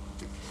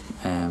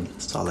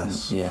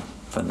solace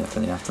for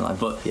the afterlife.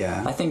 But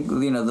I think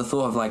the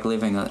thought of like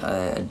living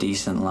a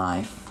decent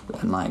life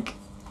and like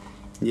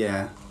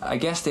I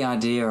guess the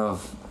idea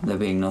of there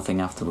being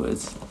nothing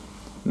afterwards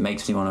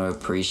makes me want to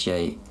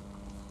appreciate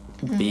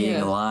being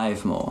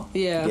alive more,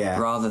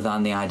 rather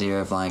than the idea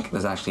of like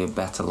there's actually a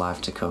better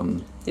life to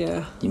come.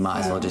 You might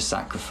as well just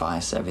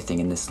sacrifice everything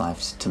in this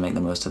life to make the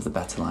most of the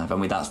better life.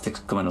 And that's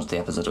coming up to the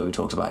episode where we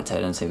talked about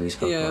eternity. We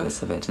spoke about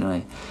this a bit,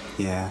 didn't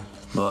we?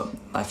 But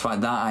I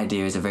find that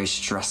idea is a very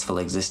stressful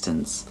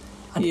existence,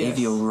 and if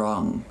you're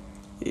wrong,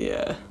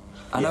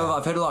 I know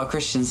I've heard a lot of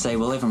Christians say,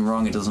 well, if I'm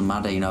wrong, it doesn't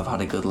matter. I've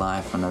had a good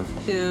life and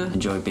I've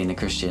enjoyed being a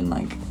Christian.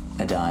 Like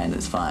I die and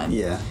it's fine.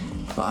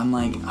 But I'm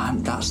like,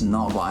 that's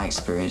not what I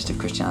experienced of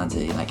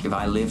Christianity. Like, if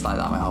I lived like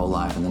that my whole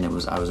life and then I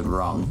was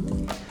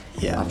wrong,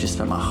 I've just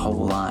spent my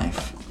whole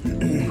life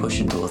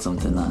pushing towards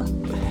something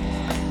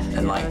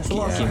and like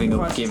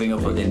giving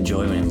up the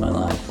enjoyment in my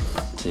life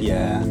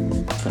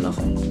for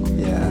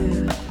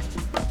nothing.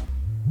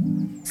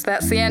 So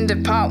that's the end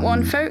of part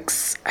 1,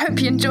 folks.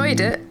 Hope you enjoyed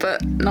it,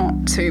 but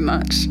not too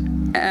much.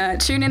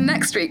 Tune in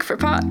next week for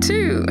part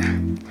 2.